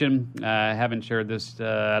conversation. I haven't shared this,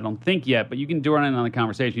 I don't think yet, but you can join in on the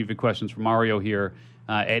conversation. If you have questions for Mario here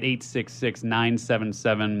at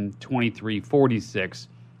 866-977-2346.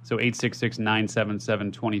 So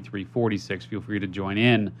 866-977-2346. Feel free to join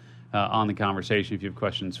in on the conversation if you have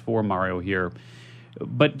questions for Mario here.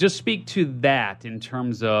 But just speak to that in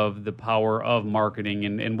terms of the power of marketing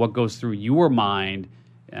and what goes through your mind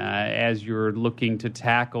as you're looking to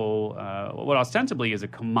tackle what ostensibly is a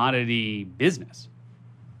commodity business.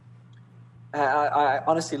 I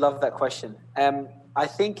honestly love that question. I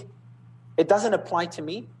think it doesn't apply to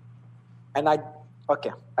me. And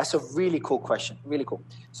okay, that's a really cool question. Really cool.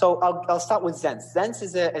 So I'll start with Zens. Zens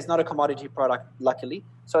is not a commodity product, luckily.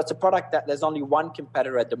 So it's a product that there's only one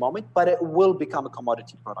competitor at the moment, but it will become a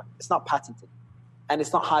commodity product. It's not patented, and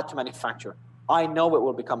it's not hard to manufacture. I know it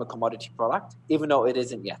will become a commodity product, even though it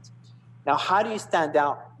isn't yet. Now, how do you stand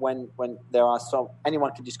out when there are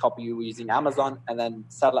anyone can just copy you using Amazon and then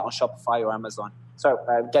sell it on Shopify or Amazon? So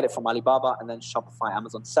get it from Alibaba and then Shopify,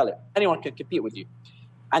 Amazon, sell it. Anyone can compete with you.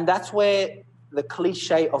 And that's where the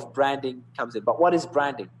cliche of branding comes in. But what is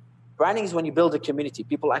branding? Branding is when you build a community.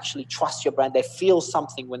 People actually trust your brand. They feel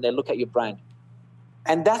something when they look at your brand.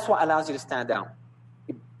 And that's what allows you to stand out.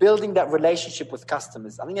 You're building that relationship with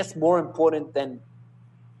customers. I think that's more important than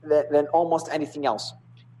almost anything else.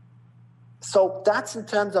 So that's in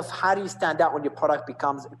terms of how do you stand out when your product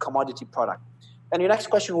becomes a commodity product. And your next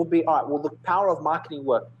question will be, all right, will the power of marketing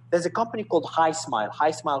work? There's a company called High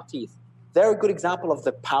Smile Teeth. They're a good example of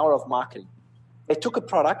the power of marketing. They took a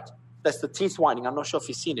product that's the teeth whitening. I'm not sure if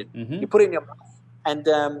you've seen it. Mm-hmm. You put it in your mouth and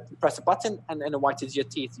you press a button and it whitens your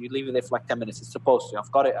teeth. You leave it there for like 10 minutes. It's supposed to.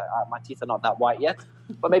 I've got it. My teeth are not that white yet,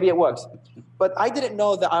 but maybe it works. But I didn't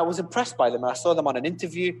know that. I was impressed by them. I saw them on an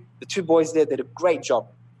interview. The two boys there did a great job.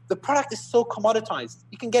 The product is so commoditized.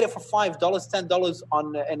 You can get it for $5,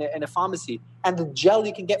 $10 in a pharmacy. And the gel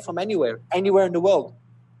you can get from anywhere in the world.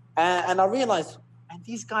 And I realized, and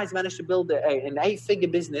these guys managed to build an 8-figure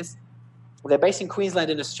business. They're based in Queensland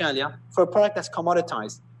in Australia for a product that's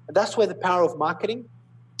commoditized. And that's where the power of marketing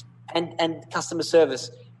and customer service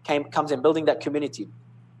comes in, building that community.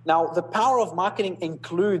 Now, the power of marketing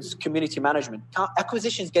includes community management.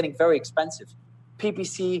 Acquisition is getting very expensive.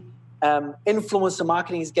 PPC, influencer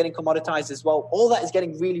marketing is getting commoditized as well. All that is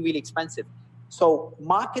getting really, really expensive. So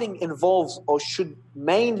marketing involves or should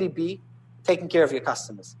mainly be taking care of your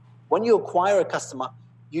customers. When you acquire a customer,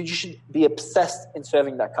 you should be obsessed in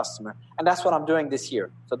serving that customer. And that's what I'm doing this year.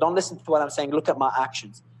 So don't listen to what I'm saying. Look at my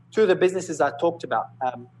actions. 2 of the businesses I talked about,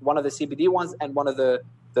 one of the CBD ones and one of the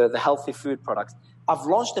healthy food products. I've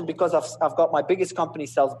launched them because I've got my biggest company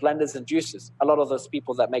sells blenders and juices. A lot of those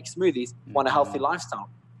people that make smoothies want a healthy lifestyle.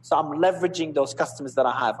 So I'm leveraging those customers that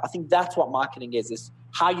I have. I think that's what marketing is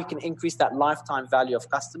how you can increase that lifetime value of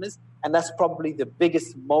customers. And that's probably the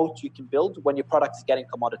biggest moat you can build when your product is getting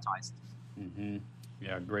commoditized. Mm-hmm.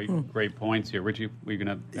 Yeah, great points here. Richie, we're going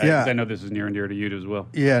to, Yeah. I know this is near and dear to you as well.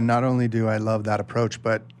 Yeah, not only do I love that approach,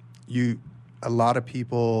 but a lot of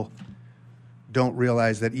people don't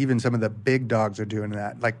realize that even some of the big dogs are doing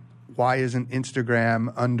that. Like, why isn't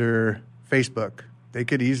Instagram under Facebook?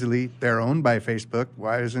 They're owned by Facebook.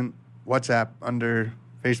 Why isn't WhatsApp under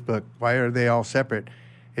Facebook? Why are they all separate?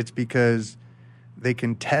 It's because they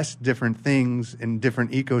can test different things in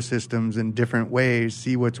different ecosystems in different ways,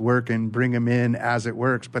 see what's working, bring them in as it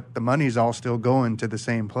works, but the money's all still going to the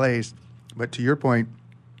same place. But to your point,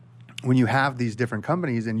 when you have these different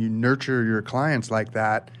companies and you nurture your clients like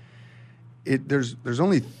that, there's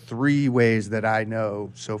only 3 ways that I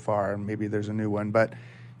know so far, and maybe there's a new one, but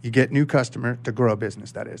you get new customer to grow a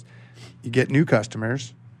business, that is. You get new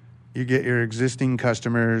customers, you get your existing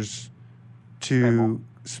customers to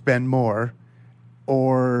spend more,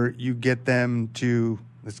 or you get them to,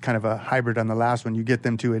 it's kind of a hybrid on the last one, you get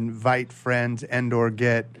them to invite friends and or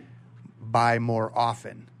buy more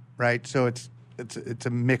often, right? So it's a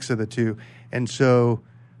mix of the two. And so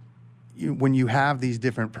when you have these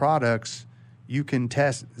different products, you can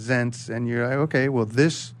test Zents and you're like, okay, well,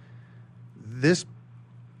 this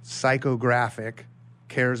psychographic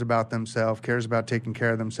cares about themselves, cares about taking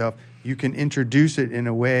care of themselves. You can introduce it in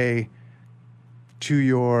a way to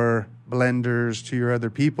your blenders, to your other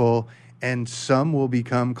people, and some will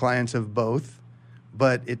become clients of both.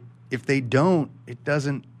 But if they don't, it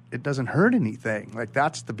doesn't hurt anything. Like,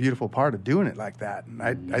 that's the beautiful part of doing it like that.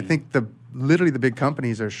 And I think literally the big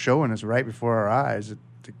companies are showing us right before our eyes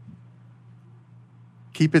to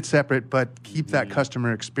keep it separate, but keep that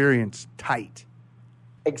customer experience tight.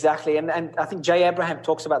 Exactly, and I think Jay Abraham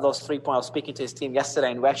talks about those 3 points. I was speaking to his team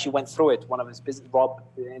yesterday, and we actually went through it. One of his business, Rob,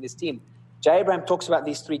 and his team. Jay Abraham talks about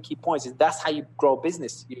these 3 key points. That's how you grow a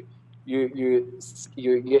business. You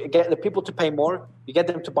get the people to pay more, you get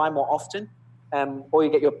them to buy more often, or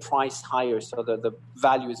you get your price higher, so the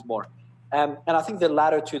value is more. And I think the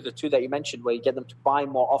latter to the 2 that you mentioned, where you get them to buy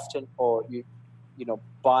more often, or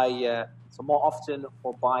buy so more often,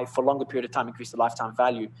 or buy for a longer period of time, increase the lifetime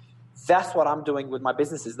value. That's what I'm doing with my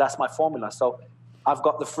businesses. That's my formula. So I've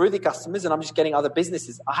got the Fruity customers, and I'm just getting other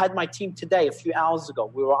businesses. I had my team today, a few hours ago.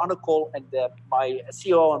 We were on a call, and my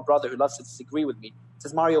CEO and brother, who loves to disagree with me,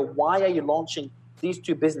 says, Mario, why are you launching these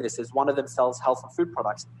 2 businesses? One of them sells health and food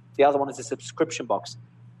products. The other one is a subscription box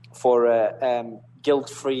for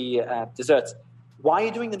guilt-free desserts. Why are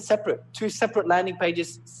you doing them separate? 2 separate landing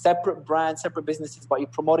pages, separate brands, separate businesses, but you're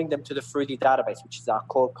promoting them to the Fruity database, which is our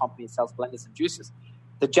core company that sells blenders and juices.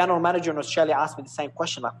 The general manager in Australia asked me the same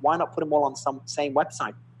question, like, why not put them all on some same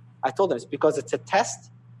website? I told them it's because it's a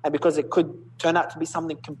test, and because it could turn out to be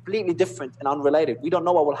something completely different and unrelated. We don't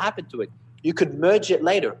know what will happen to it. You could merge it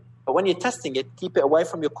later, but when you're testing it, keep it away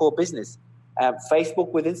from your core business.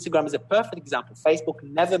 Facebook with Instagram is a perfect example. Facebook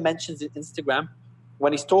never mentions Instagram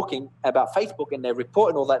when he's talking about Facebook and their report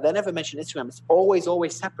and all that. They never mention Instagram. It's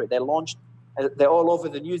always separate. They're launched. They're all over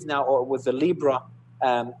the news now, or with the Libra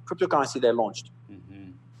cryptocurrency they launched.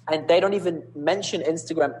 And they don't even mention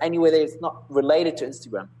Instagram anywhere that it's not related to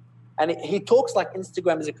Instagram. And he talks like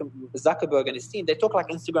Instagram is Zuckerberg and his team. They talk like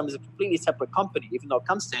Instagram is a completely separate company, even though it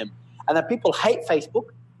comes to him. And then people hate Facebook.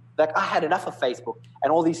 Like, I had enough of Facebook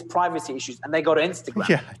and all these privacy issues, and they go to Instagram.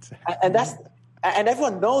 Yeah, exactly. And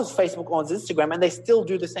everyone knows Facebook owns Instagram, and they still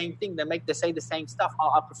do the same thing. They say the same stuff.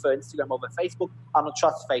 I prefer Instagram over Facebook. I don't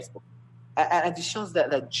trust Facebook. And it shows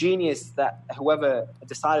that genius that whoever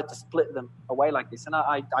decided to split them away like this. And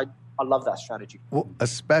I love that strategy. Well,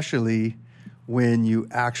 especially when you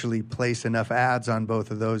actually place enough ads on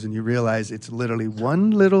both of those and you realize it's literally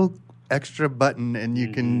one little extra button and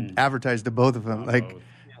you can advertise to both of them.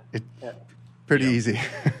 Pretty easy.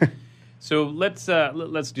 So let's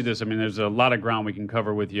do this. I mean, there's a lot of ground we can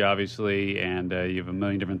cover with you, obviously, and you have a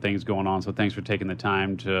million different things going on. So thanks for taking the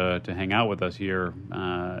time to hang out with us here.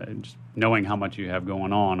 Just knowing how much you have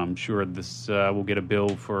going on, I'm sure this will get a bill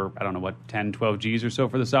for, 10, 12 G's or so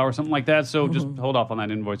for this hour, something like that. So just hold off on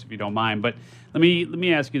that invoice if you don't mind. But let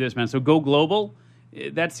me ask you this, man. So Go Global,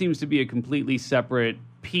 that seems to be a completely separate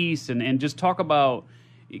piece, and just talk about.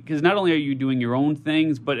 Because not only are you doing your own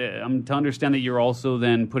things, but to understand that you're also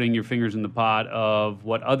then putting your fingers in the pot of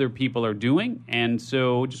what other people are doing. And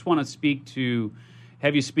so just want to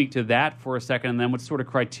have you speak to that for a second, and then what sort of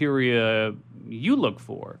criteria you look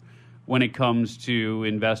for when it comes to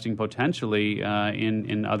investing potentially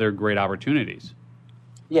in other great opportunities.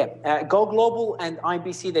 Yeah, Go Global and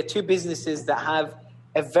IBC, they're 2 businesses that have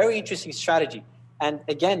a very interesting strategy. And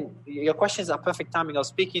again, your questions are perfect timing. I was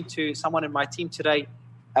speaking to someone in my team today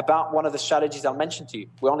about one of the strategies I'll mention to you.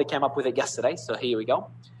 We only came up with it yesterday, so here we go.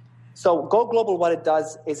 So Go Global, what it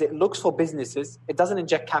does is it looks for businesses. It doesn't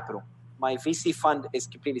inject capital. My VC fund is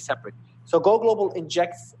completely separate. So Go Global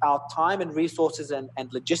injects our time and resources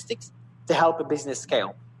and logistics to help a business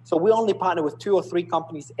scale. So we only partner with 2 or 3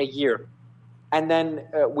 companies a year. And then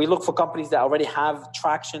we look for companies that already have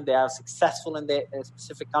traction, they are successful in their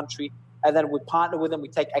specific country. And then we partner with them, we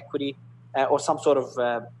take equity or some sort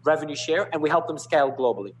of revenue share, and we help them scale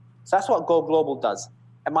globally. So that's what Go Global does.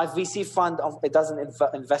 And my VC fund, it doesn't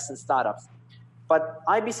invest in startups. But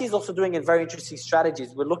IBC is also doing very interesting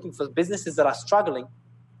strategies. We're looking for businesses that are struggling,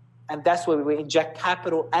 and that's where we inject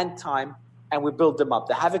capital and time, and we build them up.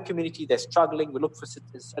 They have a community, they're struggling, we look for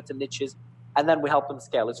certain niches, and then we help them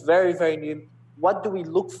scale. It's very, very new. What do we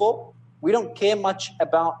look for? We don't care much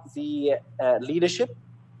about the leadership.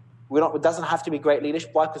 It doesn't have to be great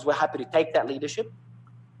leadership. Why? Because we're happy to take that leadership.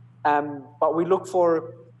 But we look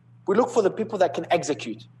for the people that can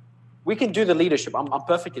execute. We can do the leadership. I'm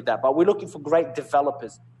perfect at that. But we're looking for great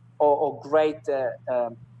developers or great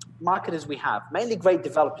marketers. We have mainly great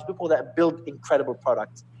developers, people that build incredible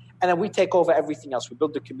products, and then we take over everything else. We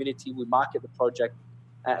build the community, we market the project,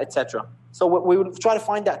 etc. So we will try to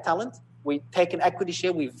find that talent. We take an equity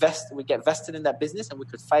share, we get vested in that business, and we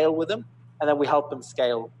could fail with them, and then we help them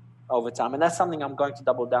scale over time. And that's something I'm going to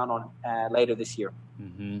double down on later this year.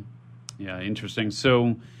 Mm-hmm. Yeah, interesting.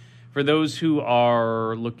 So for those who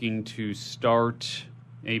are looking to start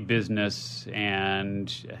a business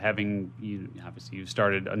and obviously you've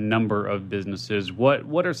started a number of businesses,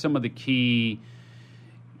 what are some of the key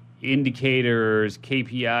indicators,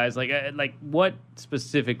 KPIs, like what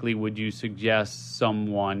specifically would you suggest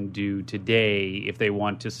someone do today if they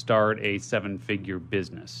want to start a 7-figure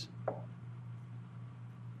business?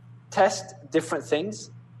 Test different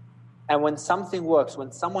things, and when something works,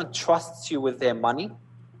 when someone trusts you with their money,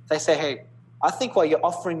 they say, hey, I think what you're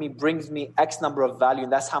offering me brings me X number of value,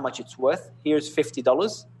 and that's how much it's worth. Here's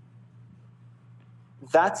 $50.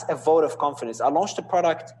 That's a vote of confidence. I launched a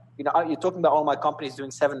product. You're talking about all my companies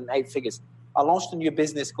doing 7 and 8 figures. I launched a new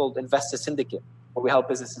business called Investor Syndicate, where we help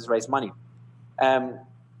businesses raise money. And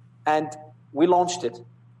we launched it.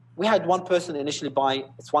 We had one person initially buy.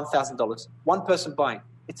 It's $1,000. One person buying.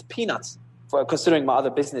 It's peanuts for considering my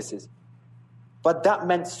other businesses. But that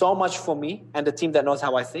meant so much for me and the team that knows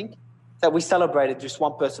how I think that we celebrated just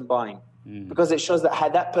one person buying. Because it shows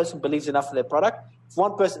that that person believes enough in their product. If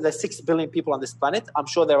one person, there's 6 billion people on this planet, I'm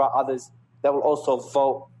sure there are others that will also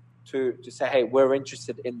vote to say, hey, we're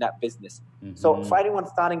interested in that business. Mm-hmm. So for anyone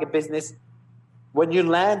starting a business, when you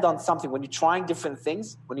land on something, when you're trying different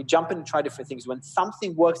things, when you jump in and try different things, when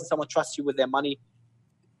something works and someone trusts you with their money,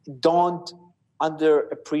 don't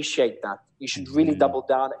underappreciate that. You should really double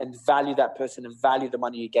down and value that person and value the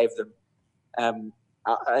money you gave them.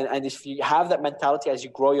 And if you have that mentality as you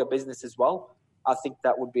grow your business as well, I think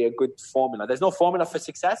that would be a good formula. There's no formula for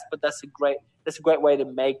success, but that's a great way to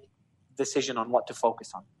make decision on what to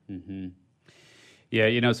focus on. Mm-hmm.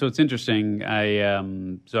 Yeah, so it's interesting.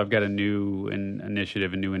 I've got a new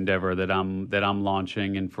initiative, a new endeavor that I'm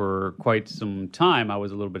launching, and for quite some time I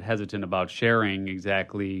was a little bit hesitant about sharing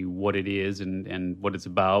exactly what it is and what it's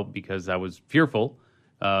about, because I was fearful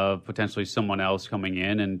of potentially someone else coming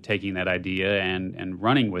in and taking that idea and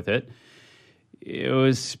running with it. It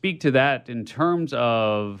was speak to that in terms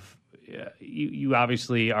of you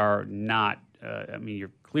obviously are not.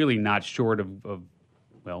 You're clearly not short of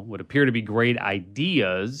what appear to be great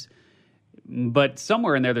ideas, but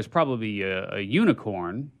somewhere in there's probably a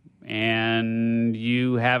unicorn, and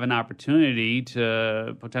you have an opportunity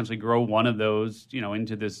to potentially grow one of those,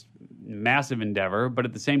 into this massive endeavor. But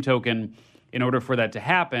at the same token, in order for that to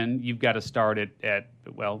happen, you've got to start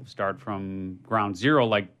start from ground zero,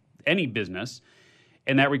 like any business.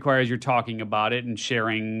 And that requires you're talking about it and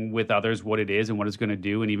sharing with others what it is and what it's going to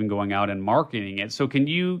do, and even going out and marketing it. So can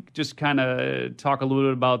you just kind of talk a little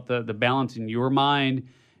bit about the balance in your mind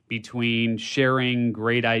between sharing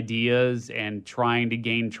great ideas and trying to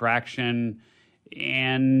gain traction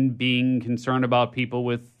and being concerned about people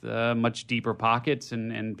with much deeper pockets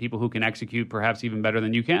and people who can execute perhaps even better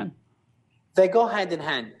than you can? They go hand in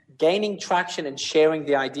hand. Gaining traction and sharing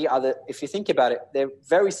the idea if you think about it, they're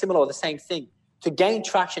very similar or the same thing. To gain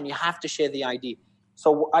traction, you have to share the idea.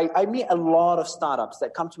 So I meet a lot of startups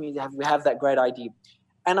that come to me. We have that great idea,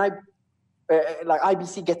 and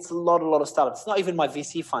IBC gets a lot of startups. It's not even my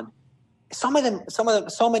VC fund. So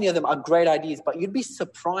many of them are great ideas, but you'd be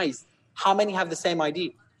surprised how many have the same idea.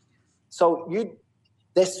 So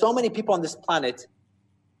there's so many people on this planet.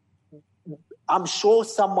 I'm sure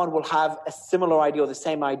someone will have a similar idea or the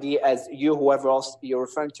same idea as you, whoever else you're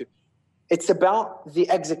referring to. It's about the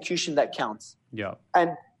execution that counts. Yeah.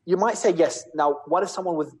 And you might say, yes. Now, what if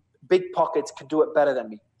someone with big pockets can do it better than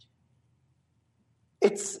me.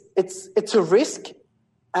 It's a risk,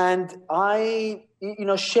 and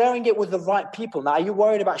sharing it with the right people. Now, are you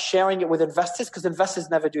worried about sharing it with investors? Because investors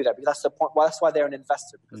never do that. Because that's the point. Well, that's why they're an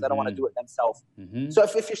investor, because they don't want to do it themselves. So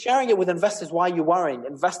if you're sharing it with investors, why are you worrying?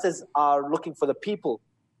 Investors are looking for the people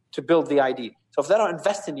to build the ID. So if they don't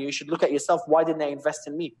invest in you, you should look at yourself. Why didn't they invest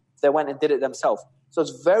in me? If they went and did it themselves. So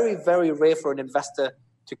it's very, very rare for an investor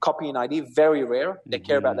to copy an ID. Very rare. They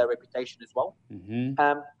care about their reputation as well.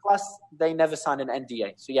 Plus, they never sign an NDA,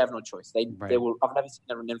 so you have no choice. They will. I've never seen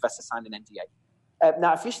an investor sign an NDA.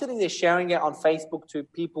 Now, if you're sitting there sharing it on Facebook to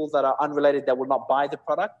people that are unrelated, that will not buy the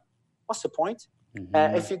product, what's the point?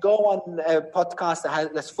 If you go on a podcast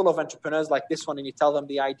that's full of entrepreneurs like this one, and you tell them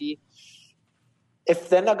the ID, if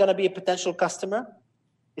they're not going to be a potential customer,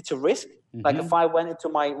 it's a risk. Like if I went into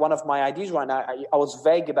one of my IDs right now, I was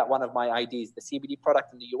vague about one of my IDs, the CBD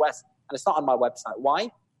product in the US, and it's not on my website. Why?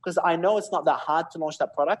 Because I know it's not that hard to launch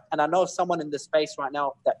that product, and I know if someone in the space right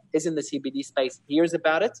now that is in the CBD space hears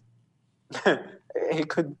about it,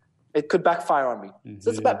 it could backfire on me. So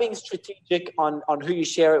it's about being strategic on who you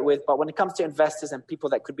share it with. But when it comes to investors and people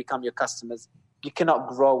that could become your customers, you cannot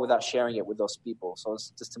grow without sharing it with those people. So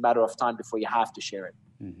it's just a matter of time before you have to share it.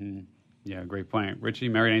 Yeah, great point. Richie,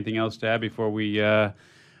 Mary, anything else to add before we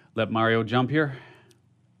let Mario jump here?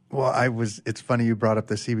 Well, it's funny you brought up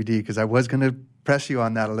the CBD, because I was going to press you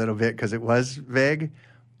on that a little bit, because it was vague.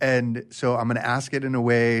 And so I'm going to ask it in a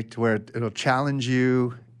way to where it'll challenge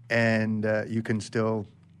you, and you can still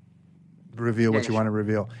reveal what you want to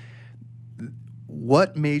reveal.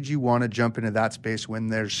 What made you want to jump into that space when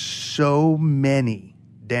there's so many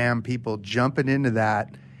damn people jumping into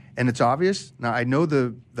that? And it's obvious. Now, I know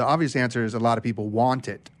the obvious answer is a lot of people want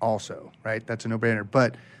it also, right? That's a no-brainer.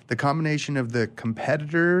 But the combination of the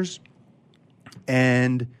competitors,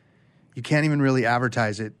 and you can't even really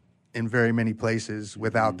advertise it in very many places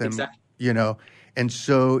without them, And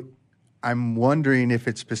so I'm wondering if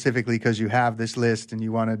it's specifically because you have this list and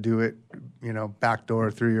you want to do it,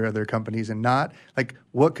 backdoor through your other companies and not. Like,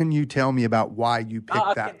 what can you tell me about why you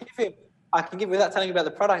picked that? I can give you, without telling you about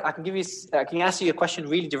the product, I can answer your question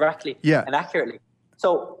really directly and accurately.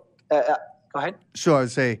 So, go ahead. So I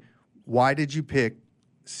would say, why did you pick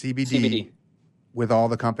CBD with all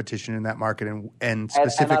the competition in that market, and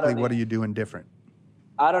specifically, what are you doing different?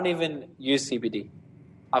 I don't even use CBD.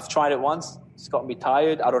 I've tried it once. It's got me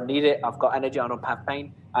tired. I don't need it. I've got energy. I don't have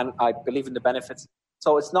pain. And I believe in the benefits.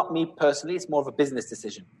 So it's not me personally. It's more of a business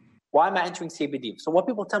decision. Why am I entering CBD? So what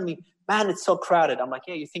people tell me, man, it's so crowded. I'm like,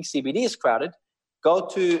 yeah, you think CBD is crowded? Go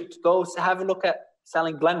have a look at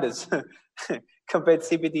selling blenders compared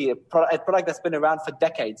to CBD, a product that's been around for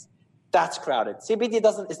decades. That's crowded. CBD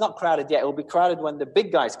it's not crowded yet. It will be crowded when the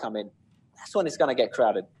big guys come in. That's when it's going to get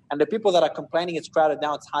crowded. And the people that are complaining it's crowded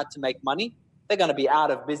now, it's hard to make money, they're going to be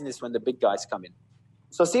out of business when the big guys come in.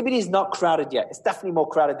 So CBD is not crowded yet. It's definitely more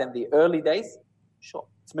crowded than the early days. Sure.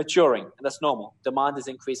 It's maturing, and that's normal. Demand is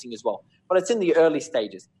increasing as well. But it's in the early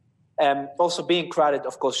stages. Also, being crowded,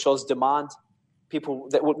 of course, shows demand. People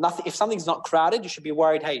that would nothing. If something's not crowded, you should be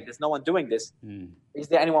worried, hey, there's no one doing this. Is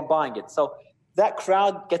there anyone buying it? So that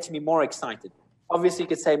crowd gets me more excited. Obviously, you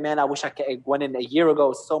could say, man, I wish I went in a year ago. It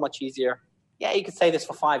was so much easier. Yeah, you could say this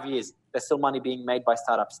for 5 years. There's still money being made by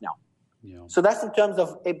startups now. Yeah. So that's in terms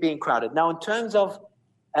of it being crowded. Now, in terms of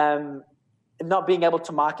not being able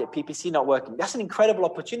to market, PPC not working, that's an incredible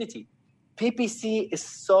opportunity. PPC is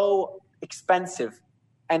so expensive,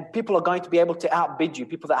 and people are going to be able to outbid you.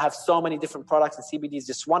 People that have so many different products, and CBD is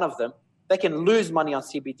just one of them. They can lose money on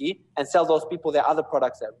CBD and sell those people their other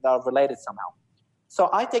products that are related somehow.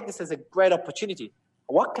 So I take this as a great opportunity.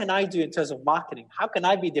 What can I do in terms of marketing? How can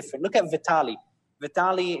I be different? Look at Vitali.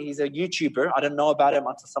 Vitali, he's a YouTuber. I don't know about him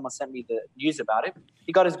until someone sent me the news about it.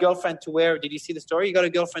 He got his girlfriend to wear, did you see the story? He got a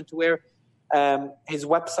girlfriend to wear his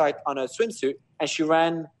website on a swimsuit, and she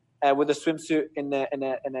ran with a swimsuit in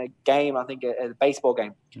a game, I think a baseball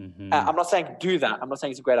game. I'm not saying do that. I'm not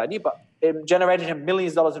saying it's a great idea, but it generated him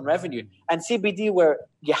millions of dollars in revenue. And CBD, where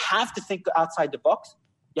you have to think outside the box,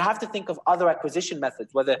 you have to think of other acquisition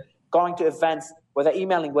methods, whether going to events, whether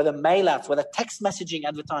emailing, whether mail outs, whether text messaging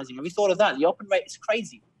advertising. Have you thought of that? The open rate is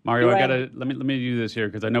crazy. Mario, let me do this here,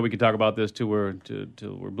 because I know we could talk about this till we're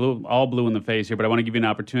all blue in the face here, but I want to give you an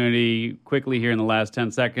opportunity quickly here in the last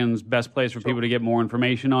 10 seconds. Best place for people to get more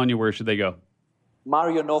information on you, where should they go?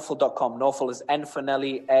 MarioNawfal.com. Nawfal is N for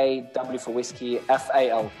Nelly, A, W for whiskey,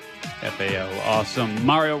 F-A-L. F-A-L. Awesome.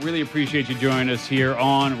 Mario, really appreciate you joining us here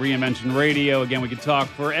on Reinvention Radio. Again, we could talk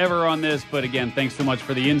forever on this, but again, thanks so much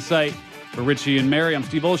for the insight. For Richie and Mary, I'm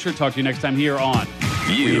Steve Olsher. Talk to you next time here on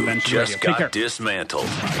You Reinvention just Radio. Take care. got dismantled.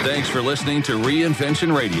 Thanks for listening to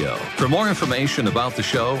Reinvention Radio. For more information about the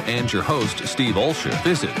show and your host, Steve Olsher,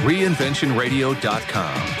 visit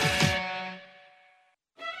reinventionradio.com.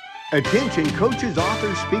 Attention coaches,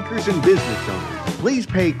 authors, speakers, and business owners. Please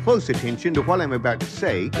pay close attention to what I'm about to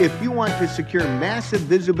say if you want to secure massive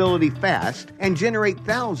visibility fast and generate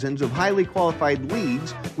thousands of highly qualified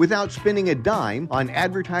leads without spending a dime on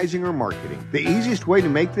advertising or marketing. The easiest way to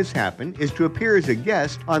make this happen is to appear as a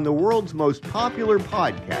guest on the world's most popular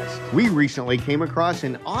podcast. We recently came across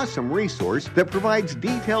an awesome resource that provides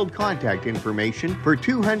detailed contact information for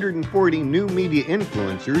 240 new media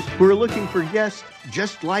influencers who are looking for guests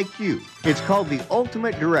just like you. It's called the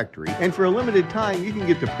Ultimate Directory, and for a limited time, you can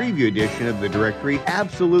get the preview edition of the directory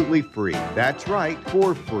absolutely free. That's right,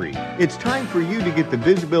 for free. It's time for you to get the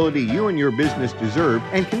visibility you and your business deserve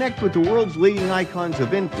and connect with the world's leading icons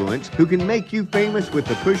of influence who can make you famous with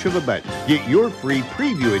the push of a button. Get your free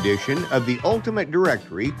preview edition of the Ultimate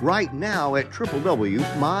Directory right now at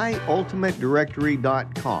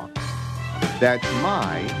www.myultimatedirectory.com. That's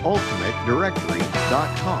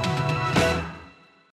myultimatedirectory.com.